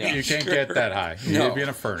can't get that high. You'd be in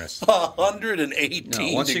a furnace. 118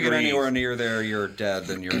 no, once degrees. you get anywhere near there, you're dead.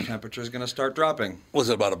 Then your temperature is going to start dropping. Was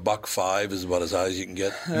it about $1.05? Is about as high as you can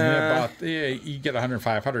get. You get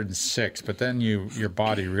 105, 106, but then your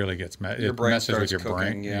body really gets your brain messes with your cooking,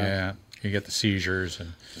 brain. Yeah. You get the seizures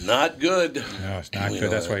and not good. No, it's not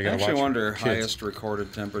good. That's why you got to watch. I actually wonder kids. highest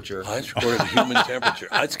recorded temperature. Highest recorded human temperature.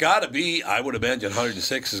 It's got to be. I would imagine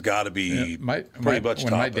 106 has got to be pretty much.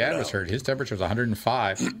 When my dad was hurt, his temperature was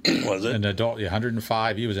 105. Was it? An adult,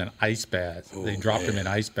 105. He was in ice baths. They dropped him in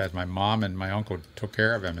ice baths. My mom and my uncle took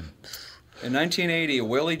care of him. And in 1980,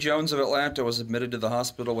 Willie Jones of Atlanta was admitted to the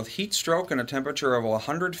hospital with heat stroke and a temperature of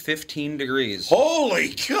 115 degrees.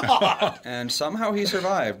 Holy God! And somehow he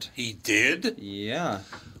survived. He did? Yeah.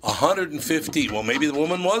 150. Well, maybe the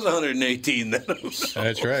woman was 118 then.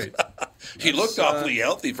 That's right. She looked awfully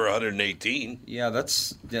healthy for 118. Yeah,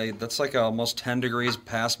 that's like almost 10 degrees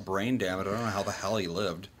past brain damage. I don't know how the hell he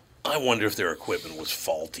lived. I wonder if their equipment was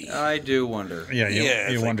faulty. I do wonder. Yeah,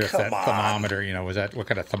 you wonder like, if that come on. thermometer, was that, what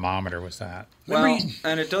kind of thermometer was that? Well,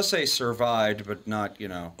 and it does say survived, but not,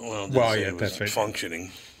 Well, yeah, it that's was right.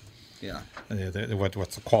 functioning. Yeah.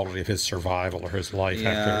 What's the quality of his survival or his life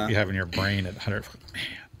after you having your brain at 100?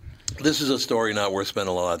 Man. This is a story not worth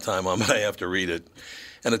spending a lot of time on, but I have to read it.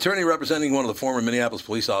 An attorney representing one of the former Minneapolis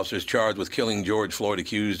police officers charged with killing George Floyd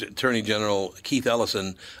accused Attorney General Keith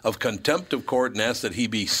Ellison of contempt of court and asked that he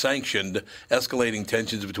be sanctioned, escalating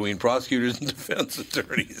tensions between prosecutors and defense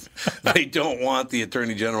attorneys. They don't want the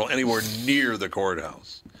Attorney General anywhere near the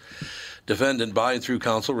courthouse. Defendant, by and through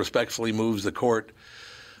counsel, respectfully moves the court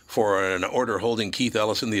for an order holding Keith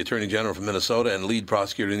Ellison, the Attorney General from Minnesota and lead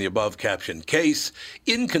prosecutor in the above-captioned case,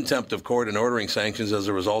 in contempt of court and ordering sanctions as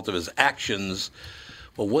a result of his actions.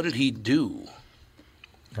 Well, what did he do?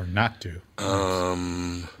 Or not do.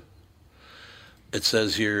 It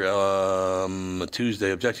says here,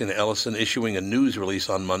 Tuesday, objecting to Ellison issuing a news release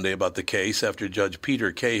on Monday about the case after Judge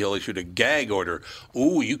Peter Cahill issued a gag order.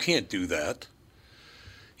 Ooh, you can't do that.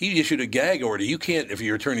 He issued a gag order. You can't, if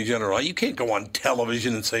you're Attorney General, you can't go on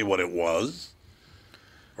television and say what it was.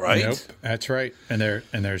 Right? Nope, that's right. And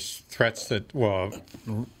there's threats that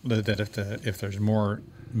if there's more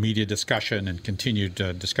media discussion and continued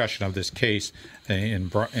discussion of this case in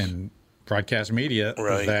broadcast media,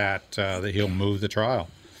 that he'll move the trial.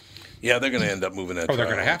 Yeah, they're going to end up moving that trial. They're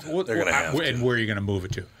going to have to. They're going to have to. And where are you going to move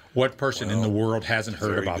it to? What person in the world hasn't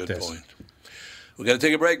heard about this? Point. We've got to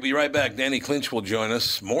take a break. Be right back. Danny Clinch will join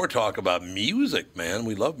us. More talk about music, man.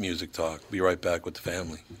 We love music talk. Be right back with the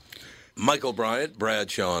family. Michael Bryant,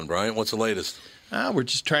 Bradshaw and Bryant, what's the latest? We're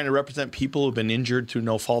just trying to represent people who've been injured through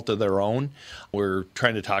no fault of their own. We're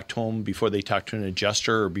trying to talk to them before they talk to an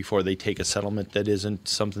adjuster or before they take a settlement that isn't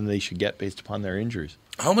something they should get based upon their injuries.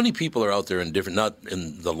 How many people are out there not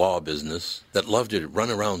in the law business, that love to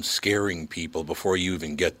run around scaring people before you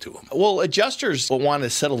even get to them? Well, adjusters want to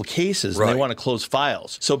settle cases and Right. they want to close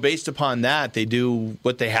files. So based upon that, they do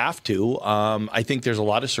what they have to. I think there's a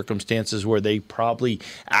lot of circumstances where they probably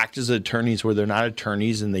act as attorneys where they're not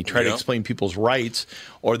attorneys and they try to explain people's rights,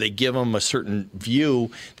 or they give them a certain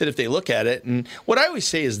view that if they look at it. And what I always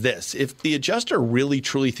say is this: if the adjuster really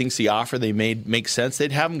truly thinks the offer they made makes sense,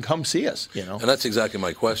 they'd have them come see us. And that's exactly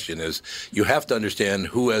my question is, you have to understand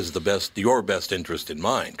who has your best interest in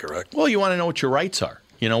mind, correct? Well, you want to know what your rights are.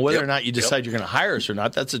 Whether or not you decide you're going to hire us or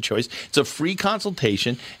not, that's a choice. It's a free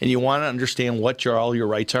consultation, and you want to understand what all your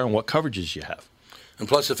rights are and what coverages you have. And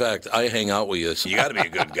plus the fact I hang out with you, so you got to be a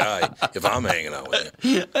good guy if I'm hanging out with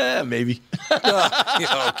you. Maybe.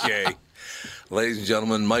 Okay. Ladies and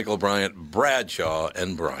gentlemen, Michael Bryant, Bradshaw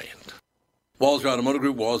and Bryant. Walser Automotive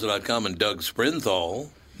Group, Walser.com, and Doug Sprinthal.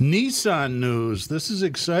 Nissan news. This is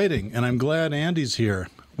exciting, and I'm glad Andy's here.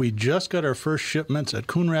 We just got our first shipments at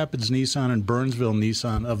Coon Rapids Nissan and Burnsville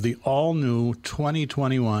Nissan of the all-new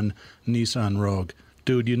 2021 Nissan Rogue.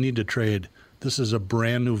 Dude, you need to trade. This is a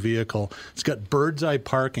brand new vehicle. It's got bird's eye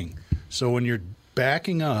parking. So when you're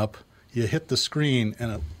backing up, you hit the screen,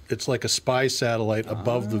 and it's like a spy satellite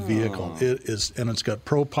above the vehicle. It is, and it's got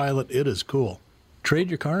ProPilot. It is cool. Trade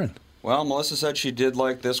your car in. Well, Melissa said she did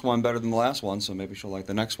like this one better than the last one, so maybe she'll like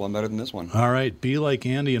the next one better than this one. All right, be like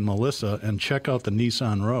Andy and Melissa and check out the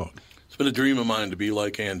Nissan Rogue. It's been a dream of mine to be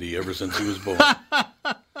like Andy ever since he was born.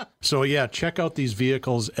 So, yeah, check out these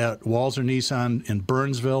vehicles at Walser Nissan in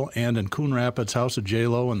Burnsville and in Coon Rapids, House of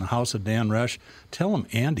J-Lo and the House of Dan Resch. Tell them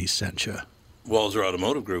Andy sent you. Walser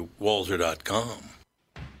Automotive Group, Walser.com.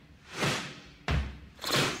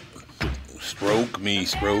 Stroke me.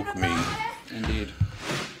 Indeed.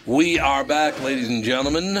 We are back, ladies and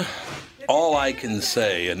gentlemen. All I Can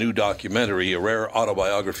Say, a new documentary, a rare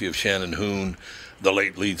autobiography of Shannon Hoon, the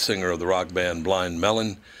late lead singer of the rock band Blind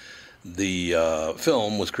Melon. The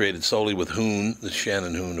film was created solely with Hoon, the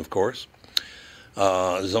Shannon Hoon, of course.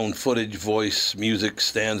 His own footage, voice, music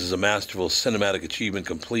stands as a masterful cinematic achievement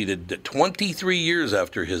completed 23 years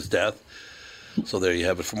after his death. So there you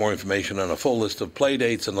have it. For more information on a full list of play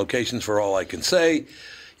dates and locations for All I Can Say,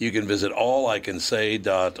 you can visit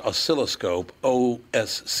allicansay.oscilloscope,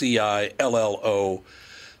 OSCILLO,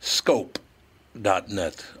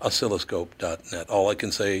 scope.net, oscilloscope.net,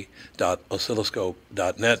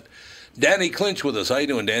 allicansay.oscilloscope.net. Danny Clinch with us. How you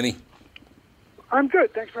doing, Danny? I'm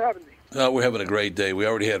good. Thanks for having me. We're having a great day. We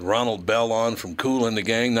already had Ronald Bell on from Kool and the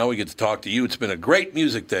Gang. Now we get to talk to you. It's been a great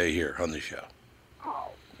music day here on the show. Oh,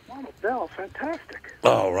 Ronald Bell, fantastic.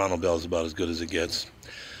 Oh, Ronald Bell's about as good as it gets.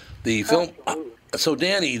 The film, So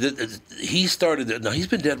Danny, he started. Now he's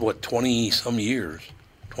been dead 20-some years,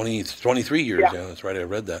 23 years. Yeah, that's right. I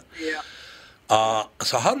read that. Yeah.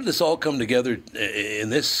 So how did this all come together in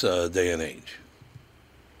this day and age?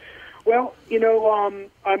 Well, I'm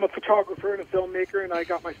a photographer and a filmmaker, and I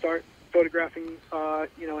got my start photographing,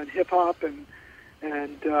 in hip hop and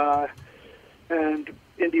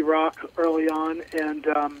indie rock early on, and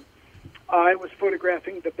I was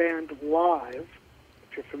photographing the band Live,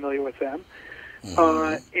 if you're familiar with them.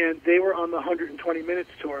 And they were on the 120 Minutes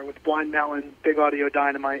tour with Blind Melon, Big Audio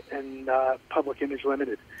Dynamite, and Public Image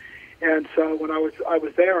Limited. And so when I was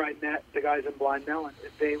there, I met the guys in Blind Melon.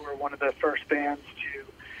 They were one of the first bands to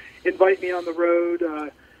invite me on the road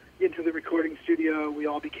into the recording studio. We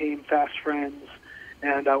all became fast friends,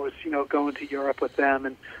 and I was, going to Europe with them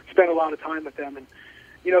and spent a lot of time with them. And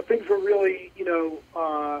things were really,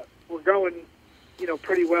 were going,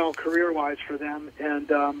 pretty well career-wise for them. And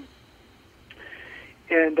there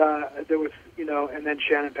was, and then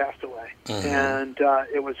Shannon passed away, and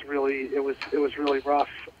it was really rough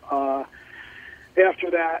after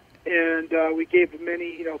that. And we gave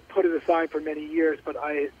many, put it aside for many years, but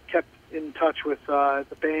I kept in touch with the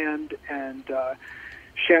band and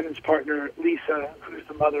Shannon's partner, Lisa, who's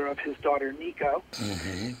the mother of his daughter, Nico.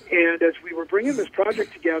 And as we were bringing this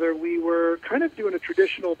project together, we were kind of doing a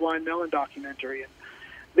traditional Blind Melon documentary, and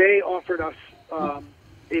they offered us a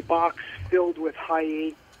box filled with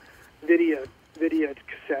high-8 video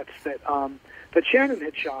cassettes that Shannon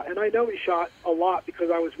had shot. And I know he shot a lot because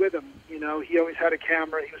I was with him. He always had a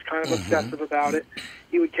camera. He was kind of obsessive about it.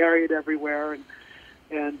 He would carry it everywhere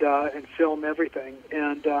and film everything.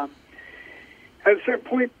 And at a certain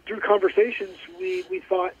point through conversations, we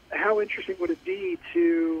thought, how interesting would it be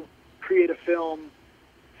to create a film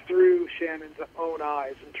through Shannon's own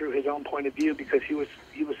eyes and through his own point of view, because he was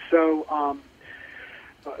so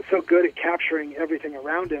good at capturing everything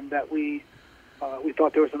around him that we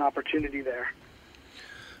thought there was an opportunity there.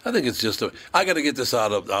 I think it's just I got to get this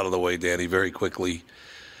out of the way, Danny, very quickly.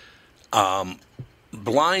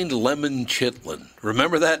 Blind Lemon Chitlin.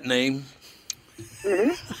 Remember that name?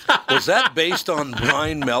 Was that based on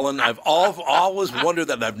Blind Melon? I've always wondered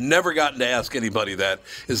that, and I've never gotten to ask anybody that.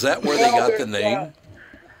 Is that where they got the name?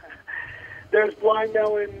 There's Blind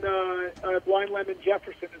Melon, Blind Lemon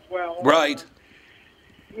Jefferson as well. Right.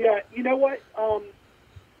 Yeah, you know what?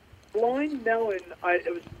 Blind Melon,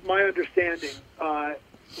 it was my understanding,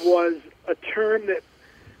 was a term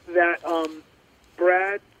that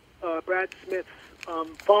Brad Smith's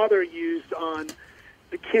father used on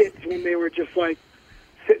the kids when they were just like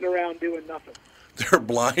sitting around doing nothing. They're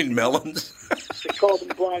blind melons. They called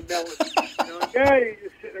them blind melons. You're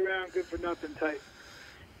just sitting around, good for nothing type.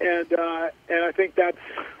 And I think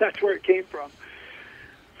that's where it came from.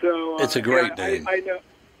 So it's a great name. I know.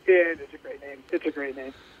 Yeah, it's a great name. It's a great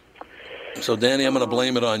name. So, Danny, I'm going to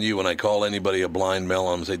blame it on you when I call anybody a blind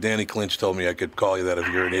melon. I'm say, Danny Clinch told me I could call you that if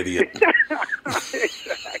you're an idiot.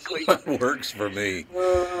 Exactly. That works for me.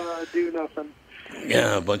 Do nothing.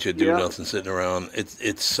 Yeah, a bunch of do-nothing sitting around.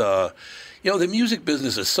 It's the music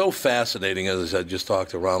business is so fascinating. As I said, just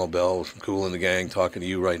talked to Ronald Bell from Kool and the Gang, talking to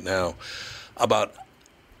you right now about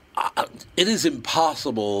it is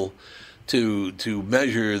impossible to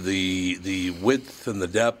measure the width and the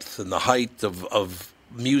depth and the height of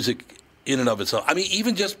music in and of itself. I mean,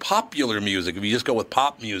 even just popular music. If you just go with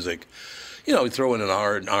pop music, you throw in an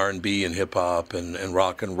R&B and hip hop and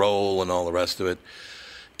rock and roll and all the rest of it.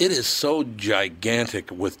 It is so gigantic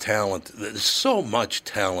with talent. There's so much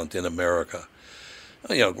talent in America.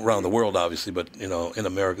 Around the world, obviously, but in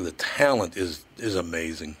America, the talent is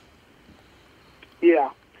amazing. Yeah.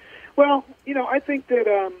 Well, I think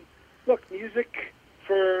that look, music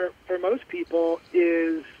for most people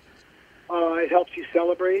is it helps you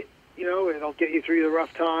celebrate. It'll get you through the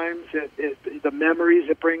rough times. The memories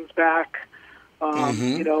it brings back.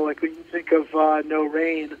 Like when you think of No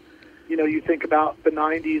Rain, you think about the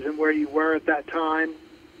 90s and where you were at that time.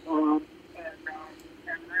 And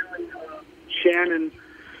really, Shannon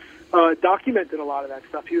documented a lot of that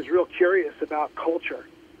stuff. He was real curious about culture.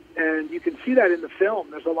 And you can see that in the film.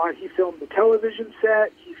 There's a lot. He filmed the television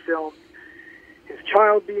set. He filmed his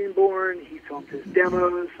child being born. He filmed his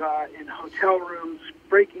demos in hotel rooms,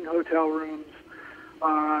 breaking hotel rooms,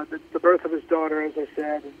 the birth of his daughter, as I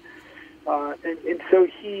said. And so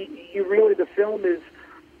he really, the film is,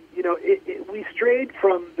 we strayed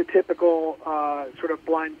from the typical sort of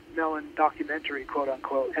Blind Melon documentary, quote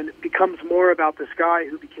unquote, and it becomes more about this guy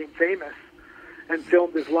who became famous and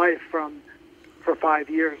filmed his life for 5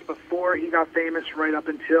 years before he got famous, right up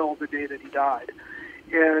until the day that he died.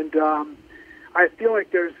 And I feel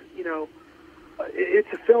like there's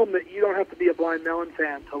it's a film that you don't have to be a Blind Melon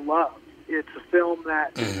fan to love. It's a film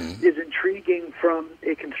that is intriguing from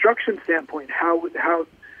a construction standpoint. How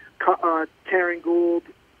Taryn Gould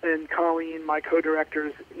and Colleen, my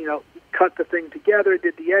co-directors, cut the thing together,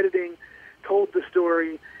 did the editing, told the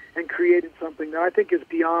story, and created something that I think is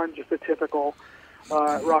beyond just a typical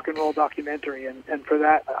rock and roll documentary. And for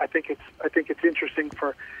that, I think it's interesting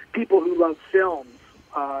for people who love films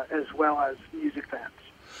as well as music fans.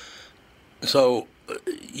 So,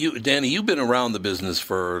 Danny, you've been around the business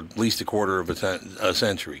for at least a quarter of a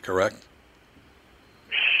century, correct?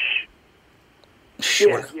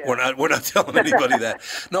 Yeah. We're not telling anybody that.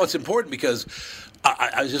 No, it's important because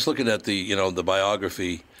I was just looking at the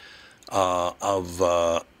biography of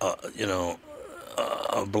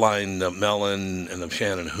Blind Melon and of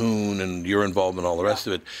Shannon Hoon and your involvement, all the rest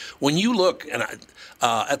of it. When you look, and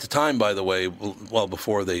at the time, by the way, well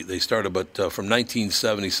before they started, but from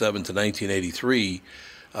 1977 to 1983,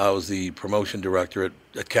 I was the promotion director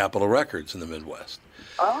at Capitol Records in the Midwest.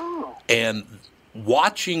 Oh. And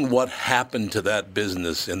watching what happened to that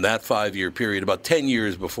business in that 5-year period, about 10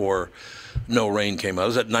 years before No Rain came out. It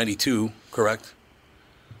was at 92, correct?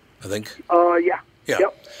 I think. Yeah. Yeah.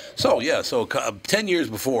 Yep. So 10 years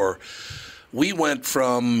before, we went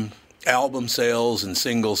from album sales and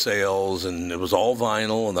single sales, and it was all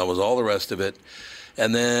vinyl, and that was all the rest of it.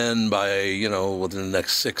 And then by, within the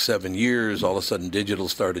next 6-7 years, all of a sudden digital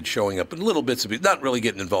started showing up in little bits of it, not really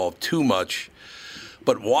getting involved too much,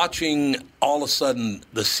 but watching all of a sudden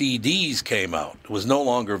the CDs came out. It was no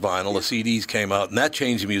longer vinyl. The CDs came out, and that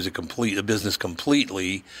changed the business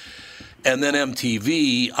completely. And then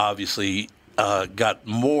MTV obviously got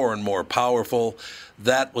more and more powerful.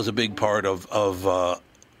 That was a big part of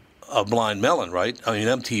Blind Melon, right? I mean,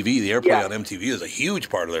 MTV, the airplay on MTV is a huge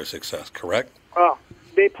part of their success, correct? Oh,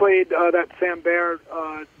 they played that Sam Baird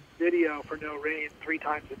video for No Rain 3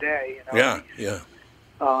 times a day. Yeah.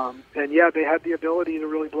 And they had the ability to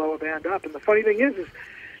really blow a band up. And the funny thing is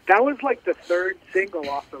that was like the third single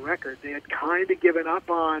off the record. They had kind of given up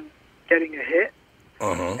on getting a hit.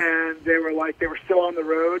 And they were still on the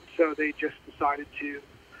road, so they just decided to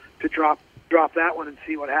drop that one and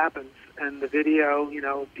see what happens. And the video,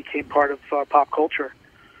 became part of pop culture.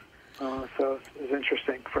 So it was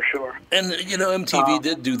interesting for sure. And MTV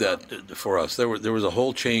did do that for us. There was a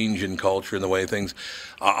whole change in culture and the way things.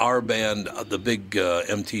 Our band, the big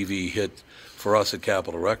MTV hit for us at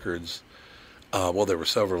Capitol Records. Well, there were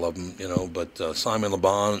several of them, but Simon Le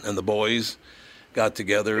Bon and the Boys got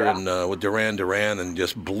together and with Duran Duran and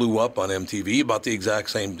just blew up on MTV about the exact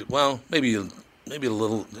same. Well, maybe a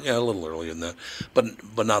little earlier than that,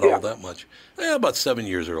 but not all that much. About 7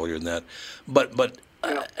 years earlier than that. But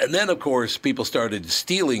and then of course people started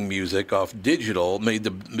stealing music off digital, made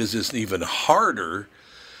the business even harder.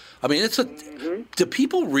 I mean, do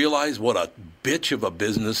people realize what a bitch of a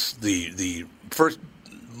business the first,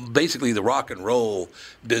 basically the rock and roll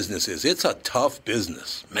business is? It's a tough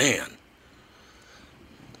business, man.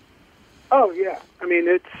 Oh yeah, I mean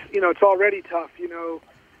it's already tough.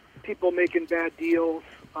 People making bad deals.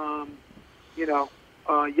 Young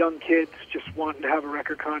kids just wanting to have a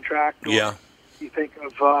record contract. Yeah. You think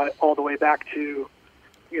of all the way back to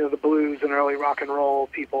the blues and early rock and roll.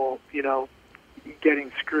 People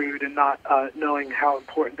getting screwed and not knowing how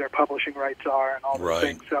important their publishing rights are and all those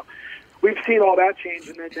things. So we've seen all that change,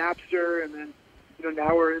 and then Napster, and then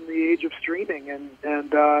now we're in the age of streaming, and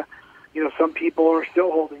some people are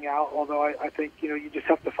still holding out, although I think, you just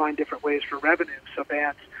have to find different ways for revenue. So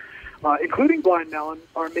bands, including Blind Melon,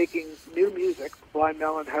 are making new music. Blind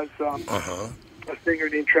Melon has a singer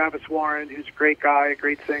named Travis Warren, who's a great guy, a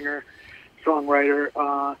great singer,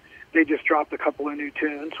 songwriter. They just dropped a couple of new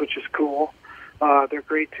tunes, which is cool. They're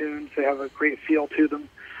great tunes. They have a great feel to them.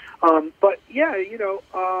 But yeah,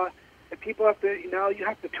 and people have to, you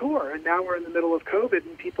have to tour, and now we're in the middle of COVID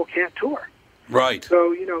and people can't tour. Right.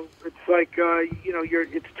 So, it's like,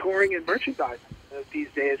 it's touring and merchandising these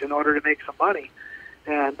days in order to make some money.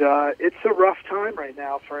 And it's a rough time right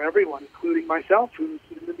now for everyone, including myself, who's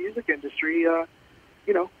in the music industry,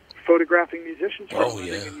 photographing musicians for a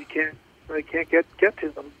living, and you can't get to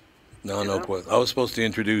them. No question. I was supposed to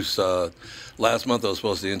introduce, last month I was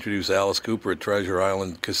supposed to introduce Alice Cooper at Treasure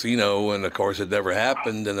Island Casino, and of course it never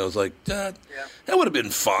happened, and I was like, that would have been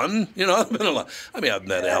fun. It'd been a lot. I mean, I've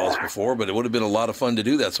met Alice before, but it would have been a lot of fun to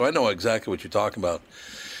do that, so I know exactly what you're talking about.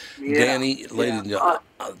 Danny, ladies and gentlemen,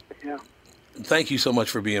 thank you so much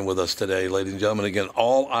for being with us today, ladies and gentlemen. Again,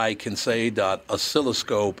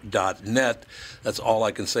 allicansay.oscilloscope.net. That's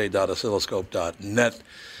allicansay.oscilloscope.net.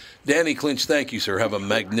 Danny Clinch, thank you, sir. Have a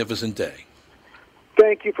magnificent day.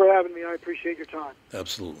 Thank you for having me. I appreciate your time.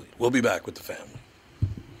 Absolutely. We'll be back with the family.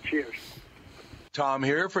 Cheers. Tom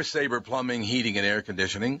here for Sabre Plumbing, Heating, and Air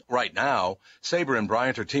Conditioning. Right now, Sabre and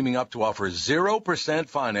Bryant are teaming up to offer 0%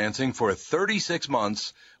 financing for 36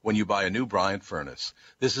 months when you buy a new Bryant furnace.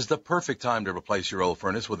 This is the perfect time to replace your old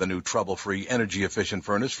furnace with a new trouble-free, energy-efficient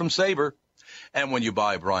furnace from Sabre. And when you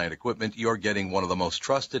buy Bryant equipment, you're getting one of the most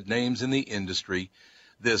trusted names in the industry.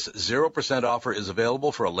 This 0% offer is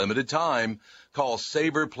available for a limited time. Call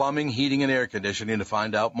Sabre Plumbing, Heating, and Air Conditioning to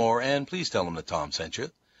find out more, and please tell them that Tom sent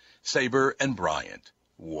you. Sabre and Bryant,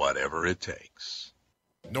 whatever it takes.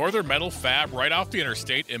 Northern Metal Fab, right off the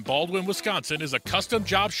interstate in Baldwin, Wisconsin, is a custom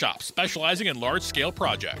job shop specializing in large-scale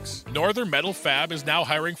projects. Northern Metal Fab is now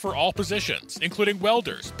hiring for all positions, including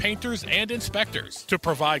welders, painters, and inspectors, to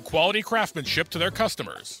provide quality craftsmanship to their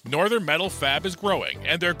customers. Northern Metal Fab is growing,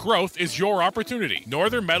 and their growth is your opportunity.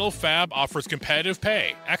 Northern Metal Fab offers competitive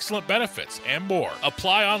pay, excellent benefits, and more.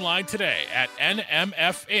 Apply online today at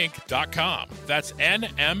nmfinc.com. That's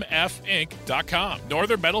nmfinc.com.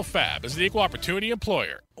 Northern Metal Fab is the equal opportunity employer.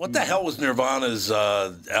 What the hell was Nirvana's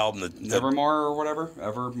album? Nevermore or whatever?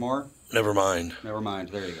 Evermore? Nevermind. Nevermind.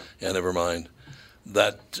 There you go. Yeah, Nevermind.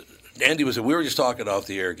 That Andy we were just talking off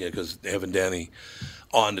the air because having Danny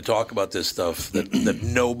on to talk about this stuff that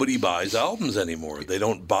nobody buys albums anymore. They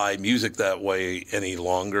don't buy music that way any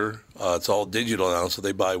longer. It's all digital now, so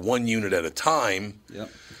they buy one unit at a time. Yep.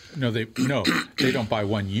 No, they don't buy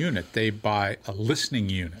one unit. They buy a listening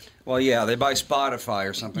unit. Well, yeah, they buy Spotify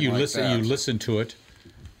or something like that. You listen to it.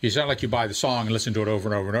 It's not like you buy the song and listen to it over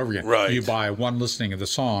and over and over again. Right. You buy one listening of the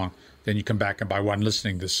song, then you come back and buy one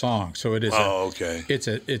listening to the song. So it is. Okay. It's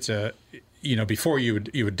a. Before when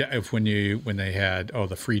they had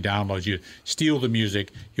the free downloads, you steal the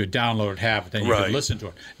music, you would download it, have it, then you could listen to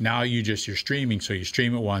it. Now you're streaming, so you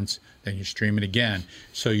stream it once, then you stream it again.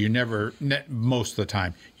 So you never, most of the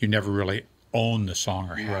time, you never really own the song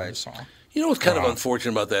or have the song. You know what's kind of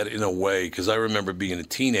unfortunate about that in a way, because I remember being a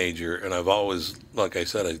teenager, and I've always, like I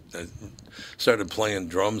said, I started playing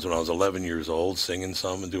drums when I was 11 years old, singing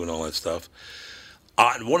some and doing all that stuff.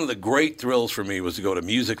 And one of the great thrills for me was to go to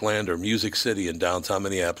Music Land or Music City in downtown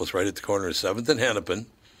Minneapolis, right at the corner of 7th and Hennepin.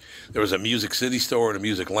 There was a Music City store and a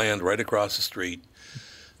Music Land right across the street.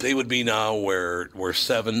 They would be now where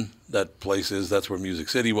 7, that place is, that's where Music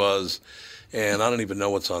City was. And I don't even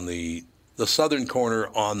know what's on the southern corner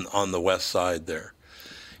on the west side there.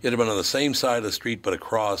 It had been on the same side of the street but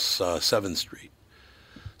across 7th Street.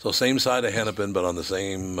 So same side of Hennepin but on the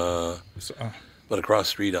same, but across the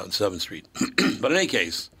street on 7th Street. But in any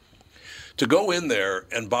case, to go in there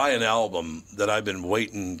and buy an album that I've been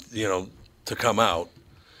waiting, to come out,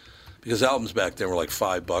 because albums back then were like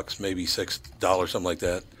 $5, maybe $6, something like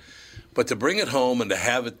that. But to bring it home and to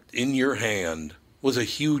have it in your hand was a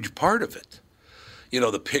huge part of it.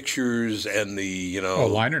 The pictures and the,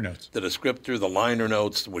 liner notes. The descriptor, the liner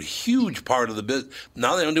notes were a huge part of the business.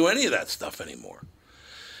 Now they don't do any of that stuff anymore.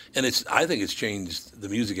 And I think it's changed the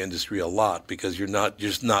music industry a lot because you're not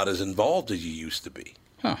as involved as you used to be.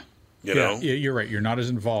 Huh. You know? Yeah, you're right. You're not as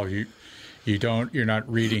involved. You're not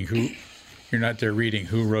reading you're not there reading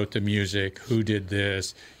who wrote the music, who did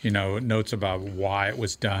this, notes about why it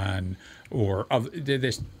was done, or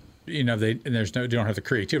this. They don't have the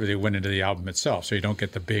creativity. They went into the album itself, so you don't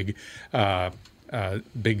get the big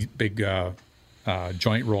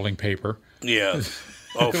joint rolling paper. Yeah.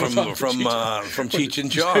 Oh, from Cheech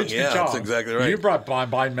and Chong. Yeah, that's exactly right. You brought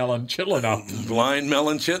Blind Melon Chitlin up. Blind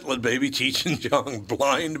Melon Chitlin, baby. Cheech and Chong.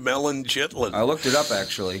 Blind Melon Chitlin. I looked it up,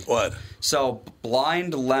 actually. What? So,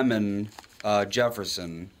 Blind Lemon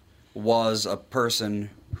Jefferson was a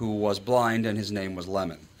person who was blind, and his name was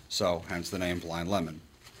Lemon. So, hence the name Blind Lemon.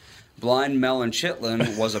 Blind Melon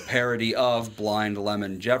Chitlin was a parody of Blind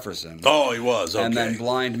Lemon Jefferson. Oh, he was. Okay. And then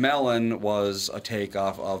Blind Melon was a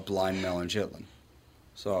takeoff of Blind Melon Chitlin.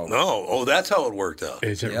 So. No. Oh, that's how it worked out.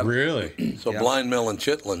 Is it really? So Blind Melon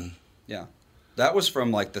Chitlin. Yeah. That was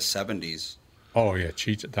from like the 70s. Oh, yeah.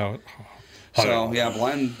 Cheech. So, yeah,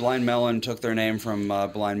 Blind Melon took their name from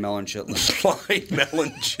Blind Melon Chitlin. Blind Melon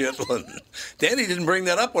Chitlin. Danny didn't bring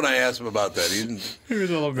that up when I asked him about that. He was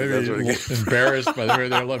a little embarrassed,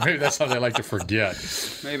 but maybe that's something I like to forget.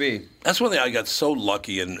 Maybe. That's one thing I got so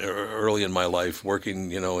lucky early in my life,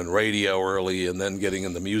 working, in radio early and then getting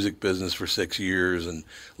in the music business for 6 years and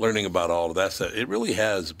learning about all of that stuff. It really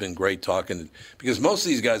has been great talking, because most of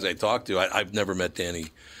these guys I talk to, I've never met Danny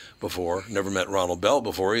before, never met Ronald Bell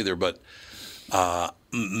before either, but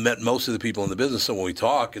met most of the people in the business. So when we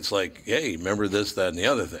talk, it's like, hey, remember this, that, and the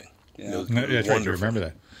other thing. Yeah, that's right. You remember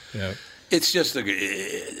that. Yeah. It's just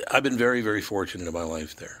I've been very, very fortunate in my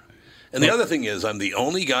life there. And the other thing is, I'm the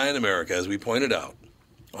only guy in America, as we pointed out,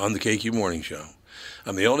 on the KQ Morning Show,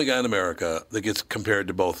 I'm the only guy in America that gets compared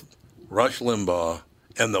to both Rush Limbaugh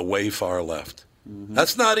and the way far left. Mm-hmm.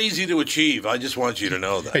 That's not easy to achieve. I just want you to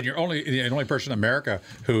know that. And you're the only person in America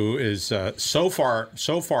who is so far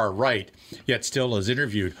right, yet still has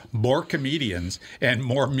interviewed more comedians and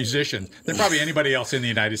more musicians than probably anybody else in the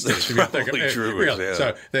United States. That's probably true. Really.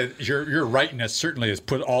 Yeah. So your rightness certainly has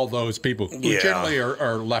put all those people who generally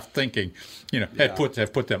are left thinking, have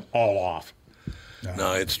put them all off.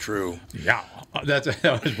 No, it's true. Yeah, that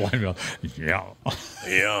was blind. Yeah.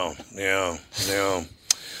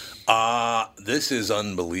 This is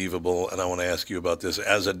unbelievable, and I want to ask you about this.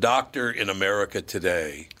 As a doctor in America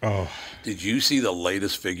today, did you see the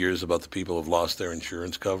latest figures about the people who've lost their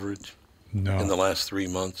insurance coverage? No. In the last 3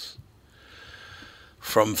 months?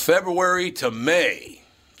 From February to May.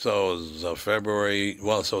 So it was February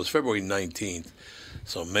 19th.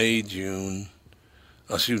 So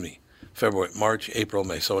February, March, April,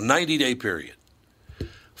 May. So a 90-day period.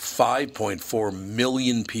 5.4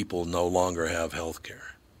 million people no longer have health care.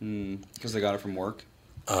 Because they got it from work?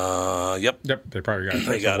 Yep. They probably got it.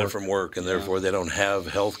 They got it from work, and therefore they don't have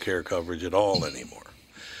health care coverage at all anymore.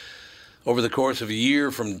 Over the course of a year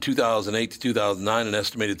from 2008 to 2009, an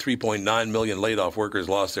estimated 3.9 million laid-off workers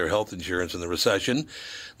lost their health insurance in the recession.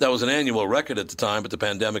 That was an annual record at the time, but the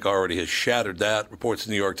pandemic already has shattered that, reports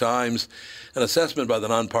the New York Times. An assessment by the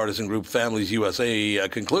nonpartisan group Families USA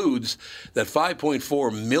concludes that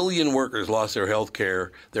 5.4 million workers lost their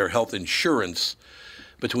health insurance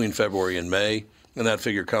between February and May, and that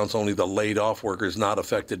figure counts only the laid-off workers, not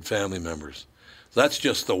affected family members. So that's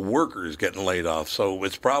just the workers getting laid off. So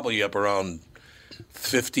it's probably up around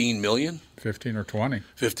 15 million? 15 or 20.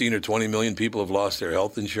 15 or 20 million people have lost their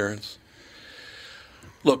health insurance.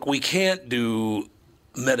 Look, we can't do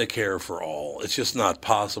Medicare for all. It's just not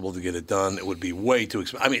possible to get it done. It would be way too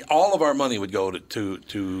expensive. I mean, all of our money would go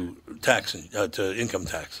to taxing, to income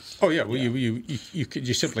taxes. Oh yeah, well, you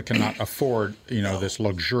simply cannot afford this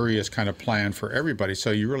luxurious kind of plan for everybody.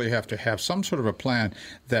 So you really have to have some sort of a plan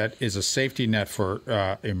that is a safety net for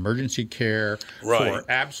emergency care, for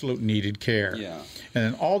absolute needed care, and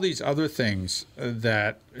then all these other things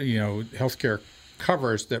that healthcare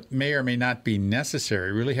covers that may or may not be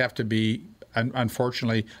necessary really have to be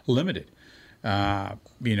unfortunately limited.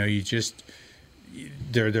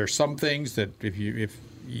 There's some things that they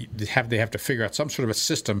have to figure out some sort of a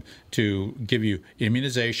system to give you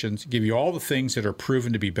immunizations, give you all the things that are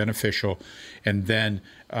proven to be beneficial, and then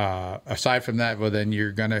aside from that, well, then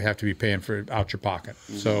you're going to have to be paying for it out your pocket.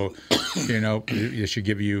 Mm-hmm. So, they should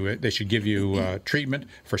give you treatment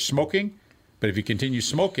for smoking, but if you continue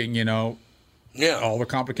smoking, all the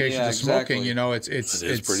complications of smoking, it's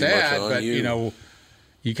sad, but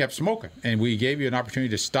you kept smoking, and we gave you an opportunity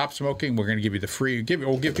to stop smoking. We're going to give you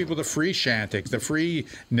we'll give people the free Chantix, the free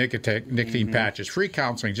nicotine patches, free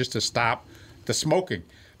counseling, just to stop the smoking.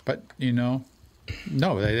 But no,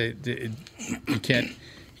 you can't.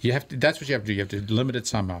 You have to. That's what you have to do. You have to limit it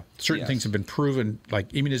somehow. Certain things have been proven, like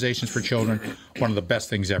immunizations for children, one of the best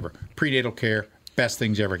things ever. Prenatal care. Best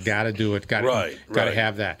things ever. Got to do it. Got to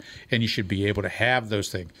have that, and you should be able to have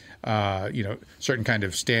those things. Certain kind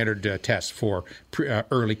of standard tests for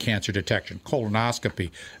early cancer detection,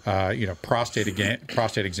 colonoscopy,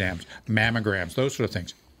 prostate exams, mammograms, those sort of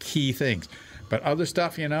things. Key things. But other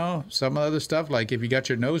stuff, some other stuff, like if you got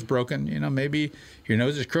your nose broken, maybe your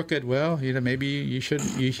nose is crooked. Well, maybe you should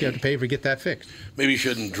have to pay to get that fixed. Maybe you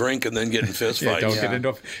shouldn't drink and then get in fist fights.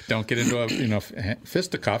 Don't get into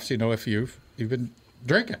fisticuffs. If you've been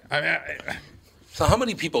drinking. So how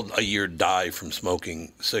many people a year die from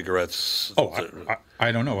smoking cigarettes?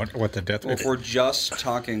 I don't know what the death rate is. If we're just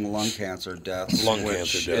talking lung cancer deaths,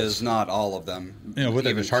 which is not all of them.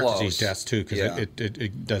 There's heart disease deaths too, because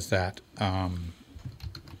it does that.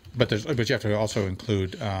 But you have to also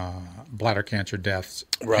include bladder cancer deaths,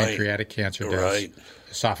 pancreatic cancer deaths,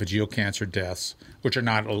 esophageal cancer deaths, which are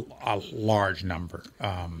not a large number.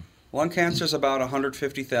 Lung cancer is about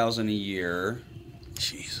 150,000 a year.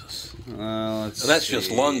 Jesus. And that's just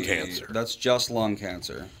lung cancer. That's just lung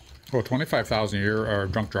cancer. Well, 25,000 a year are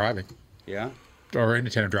drunk driving. Yeah. Or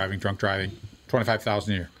inattentive driving, drunk driving.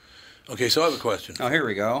 25,000 a year. Okay, so I have a question. Oh, here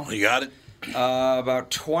we go. You got it? About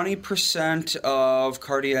 20% of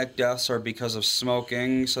cardiac deaths are because of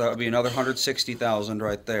smoking, so that would be another 160,000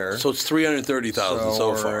 right there. So it's 330,000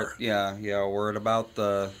 so far. We're at about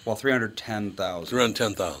 310,000.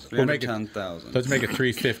 310,000. 310,000. Let's make it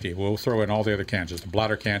 350. We'll throw in all the other cancers, the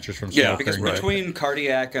bladder cancers from smoking. Yeah, because between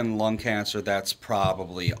cardiac and lung cancer, that's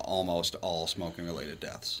probably almost all smoking-related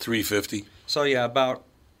deaths. 350. So about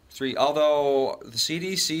 3. Although the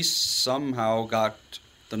CDC somehow got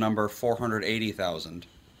the number 480,000.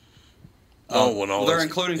 when all they're that's-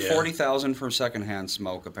 including yeah. 40,000 from secondhand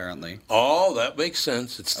smoke, apparently. Oh, that makes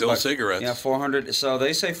sense. It's still But- cigarettes. Yeah, 400. So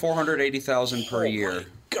they say 480,000 per year.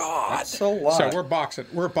 God, That's a lot. So we're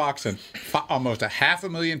boxing almost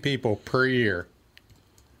 500,000 people per year,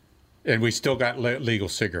 and we still got legal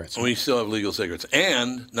cigarettes. we still have legal cigarettes.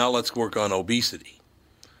 And now let's work on obesity.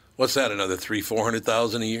 What's that? Another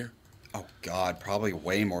 400,000 a year? Oh God, probably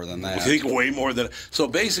way more than I that. think way more than. So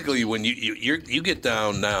basically, when you get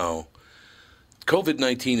down now,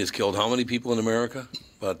 COVID-19 has killed how many people in America?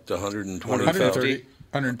 About 120,000. 130,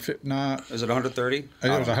 150, nah, Is it 130? I think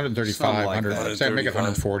it was 135, Something like 100. that. Say make it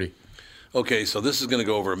 140. Okay, so this is going to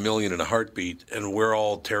go over 1 million in a heartbeat, and we're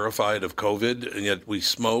all terrified of COVID, and yet we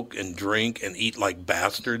smoke and drink and eat like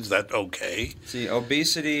bastards. That okay? See,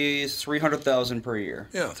 obesity is 300,000 per year.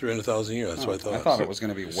 Yeah, 300,000 a year. That's what I thought. I thought it was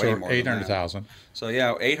going to be way So more. than that. 800,000. So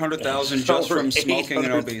yeah, 800,000 just Over from smoking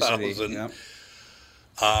and obesity. 800,000. Yep.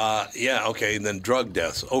 Yeah, okay, and then drug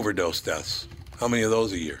deaths, overdose deaths. How many of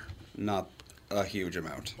those a year? Not a huge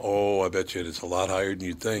amount. Oh, I bet you it's a lot higher than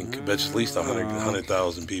you'd think. I bet you at least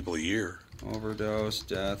 100,000 people a year. Overdose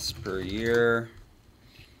deaths per year.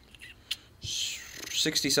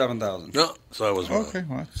 67,000. No, so I was wrong. Okay,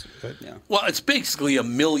 well, that's good. Yeah. Well, it's basically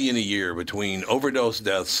 1 million a year between overdose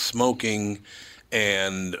deaths, smoking,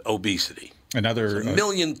 and obesity. Another 1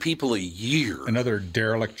 million people a year. another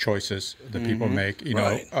derelict choices that people make. You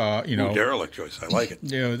know, Right. you know, Ooh, derelict choice. I like it.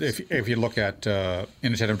 you know, if you look at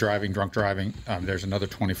inattentive driving, drunk driving, there's another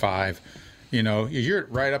 25. You know, you're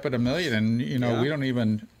right up at 1 million, and you know we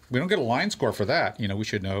don't get a line score for that. You know, we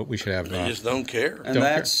should have. They just don't care. And Don't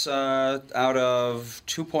that's out of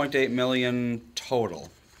 2.8 million total.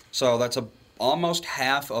 So that's almost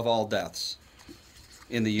half of all deaths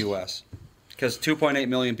in the U.S. Because 2.8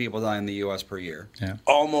 million people die in the U.S. per year. Yeah.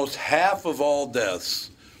 Almost half of all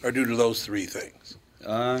deaths are due to those three things.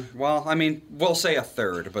 Well, I mean, we'll say a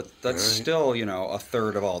third, but that's still, a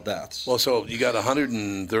third of all deaths. Well, so you got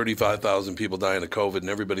 135,000 people dying of COVID, and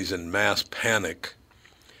everybody's in mass panic.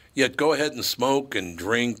 Yet go ahead and smoke and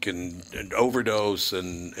drink and overdose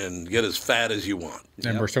and get as fat as you want.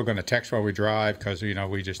 And we're still going to text while we drive because we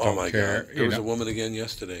just Oh don't my care. God! There was a woman again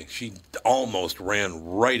yesterday. She almost ran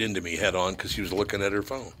right into me head on because she was looking at her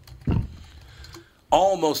phone.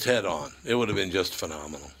 Almost head on. It would have been just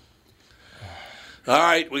phenomenal. All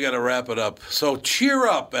right, we got to wrap it up. So cheer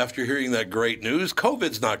up after hearing that great news.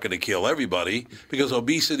 COVID's not going to kill everybody because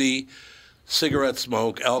obesity, cigarette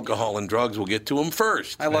smoke, alcohol, and drugs will get to them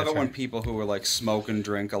first. I love it when people who are like smoke and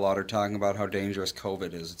drink a lot are talking about how dangerous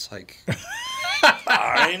COVID is. It's like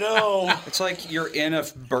I know. it's like you're in a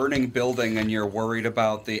burning building and you're worried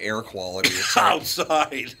about the air quality. It's like,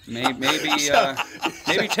 Outside.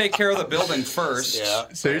 maybe take care of the building first. Yeah.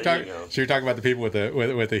 So you're talking. So you're talking about the people with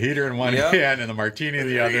the heater in one Yep. hand and the martini in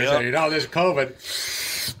the other. Yep. Saying, this is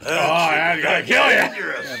COVID. That's gonna kill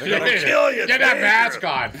you. They're going to kill you. Get that mask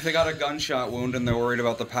on. They got a gunshot wound and they're worried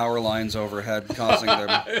about the power lines overhead causing them.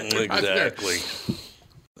 Exactly.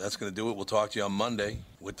 That's going to do it. We'll talk to you on Monday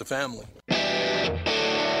with the family.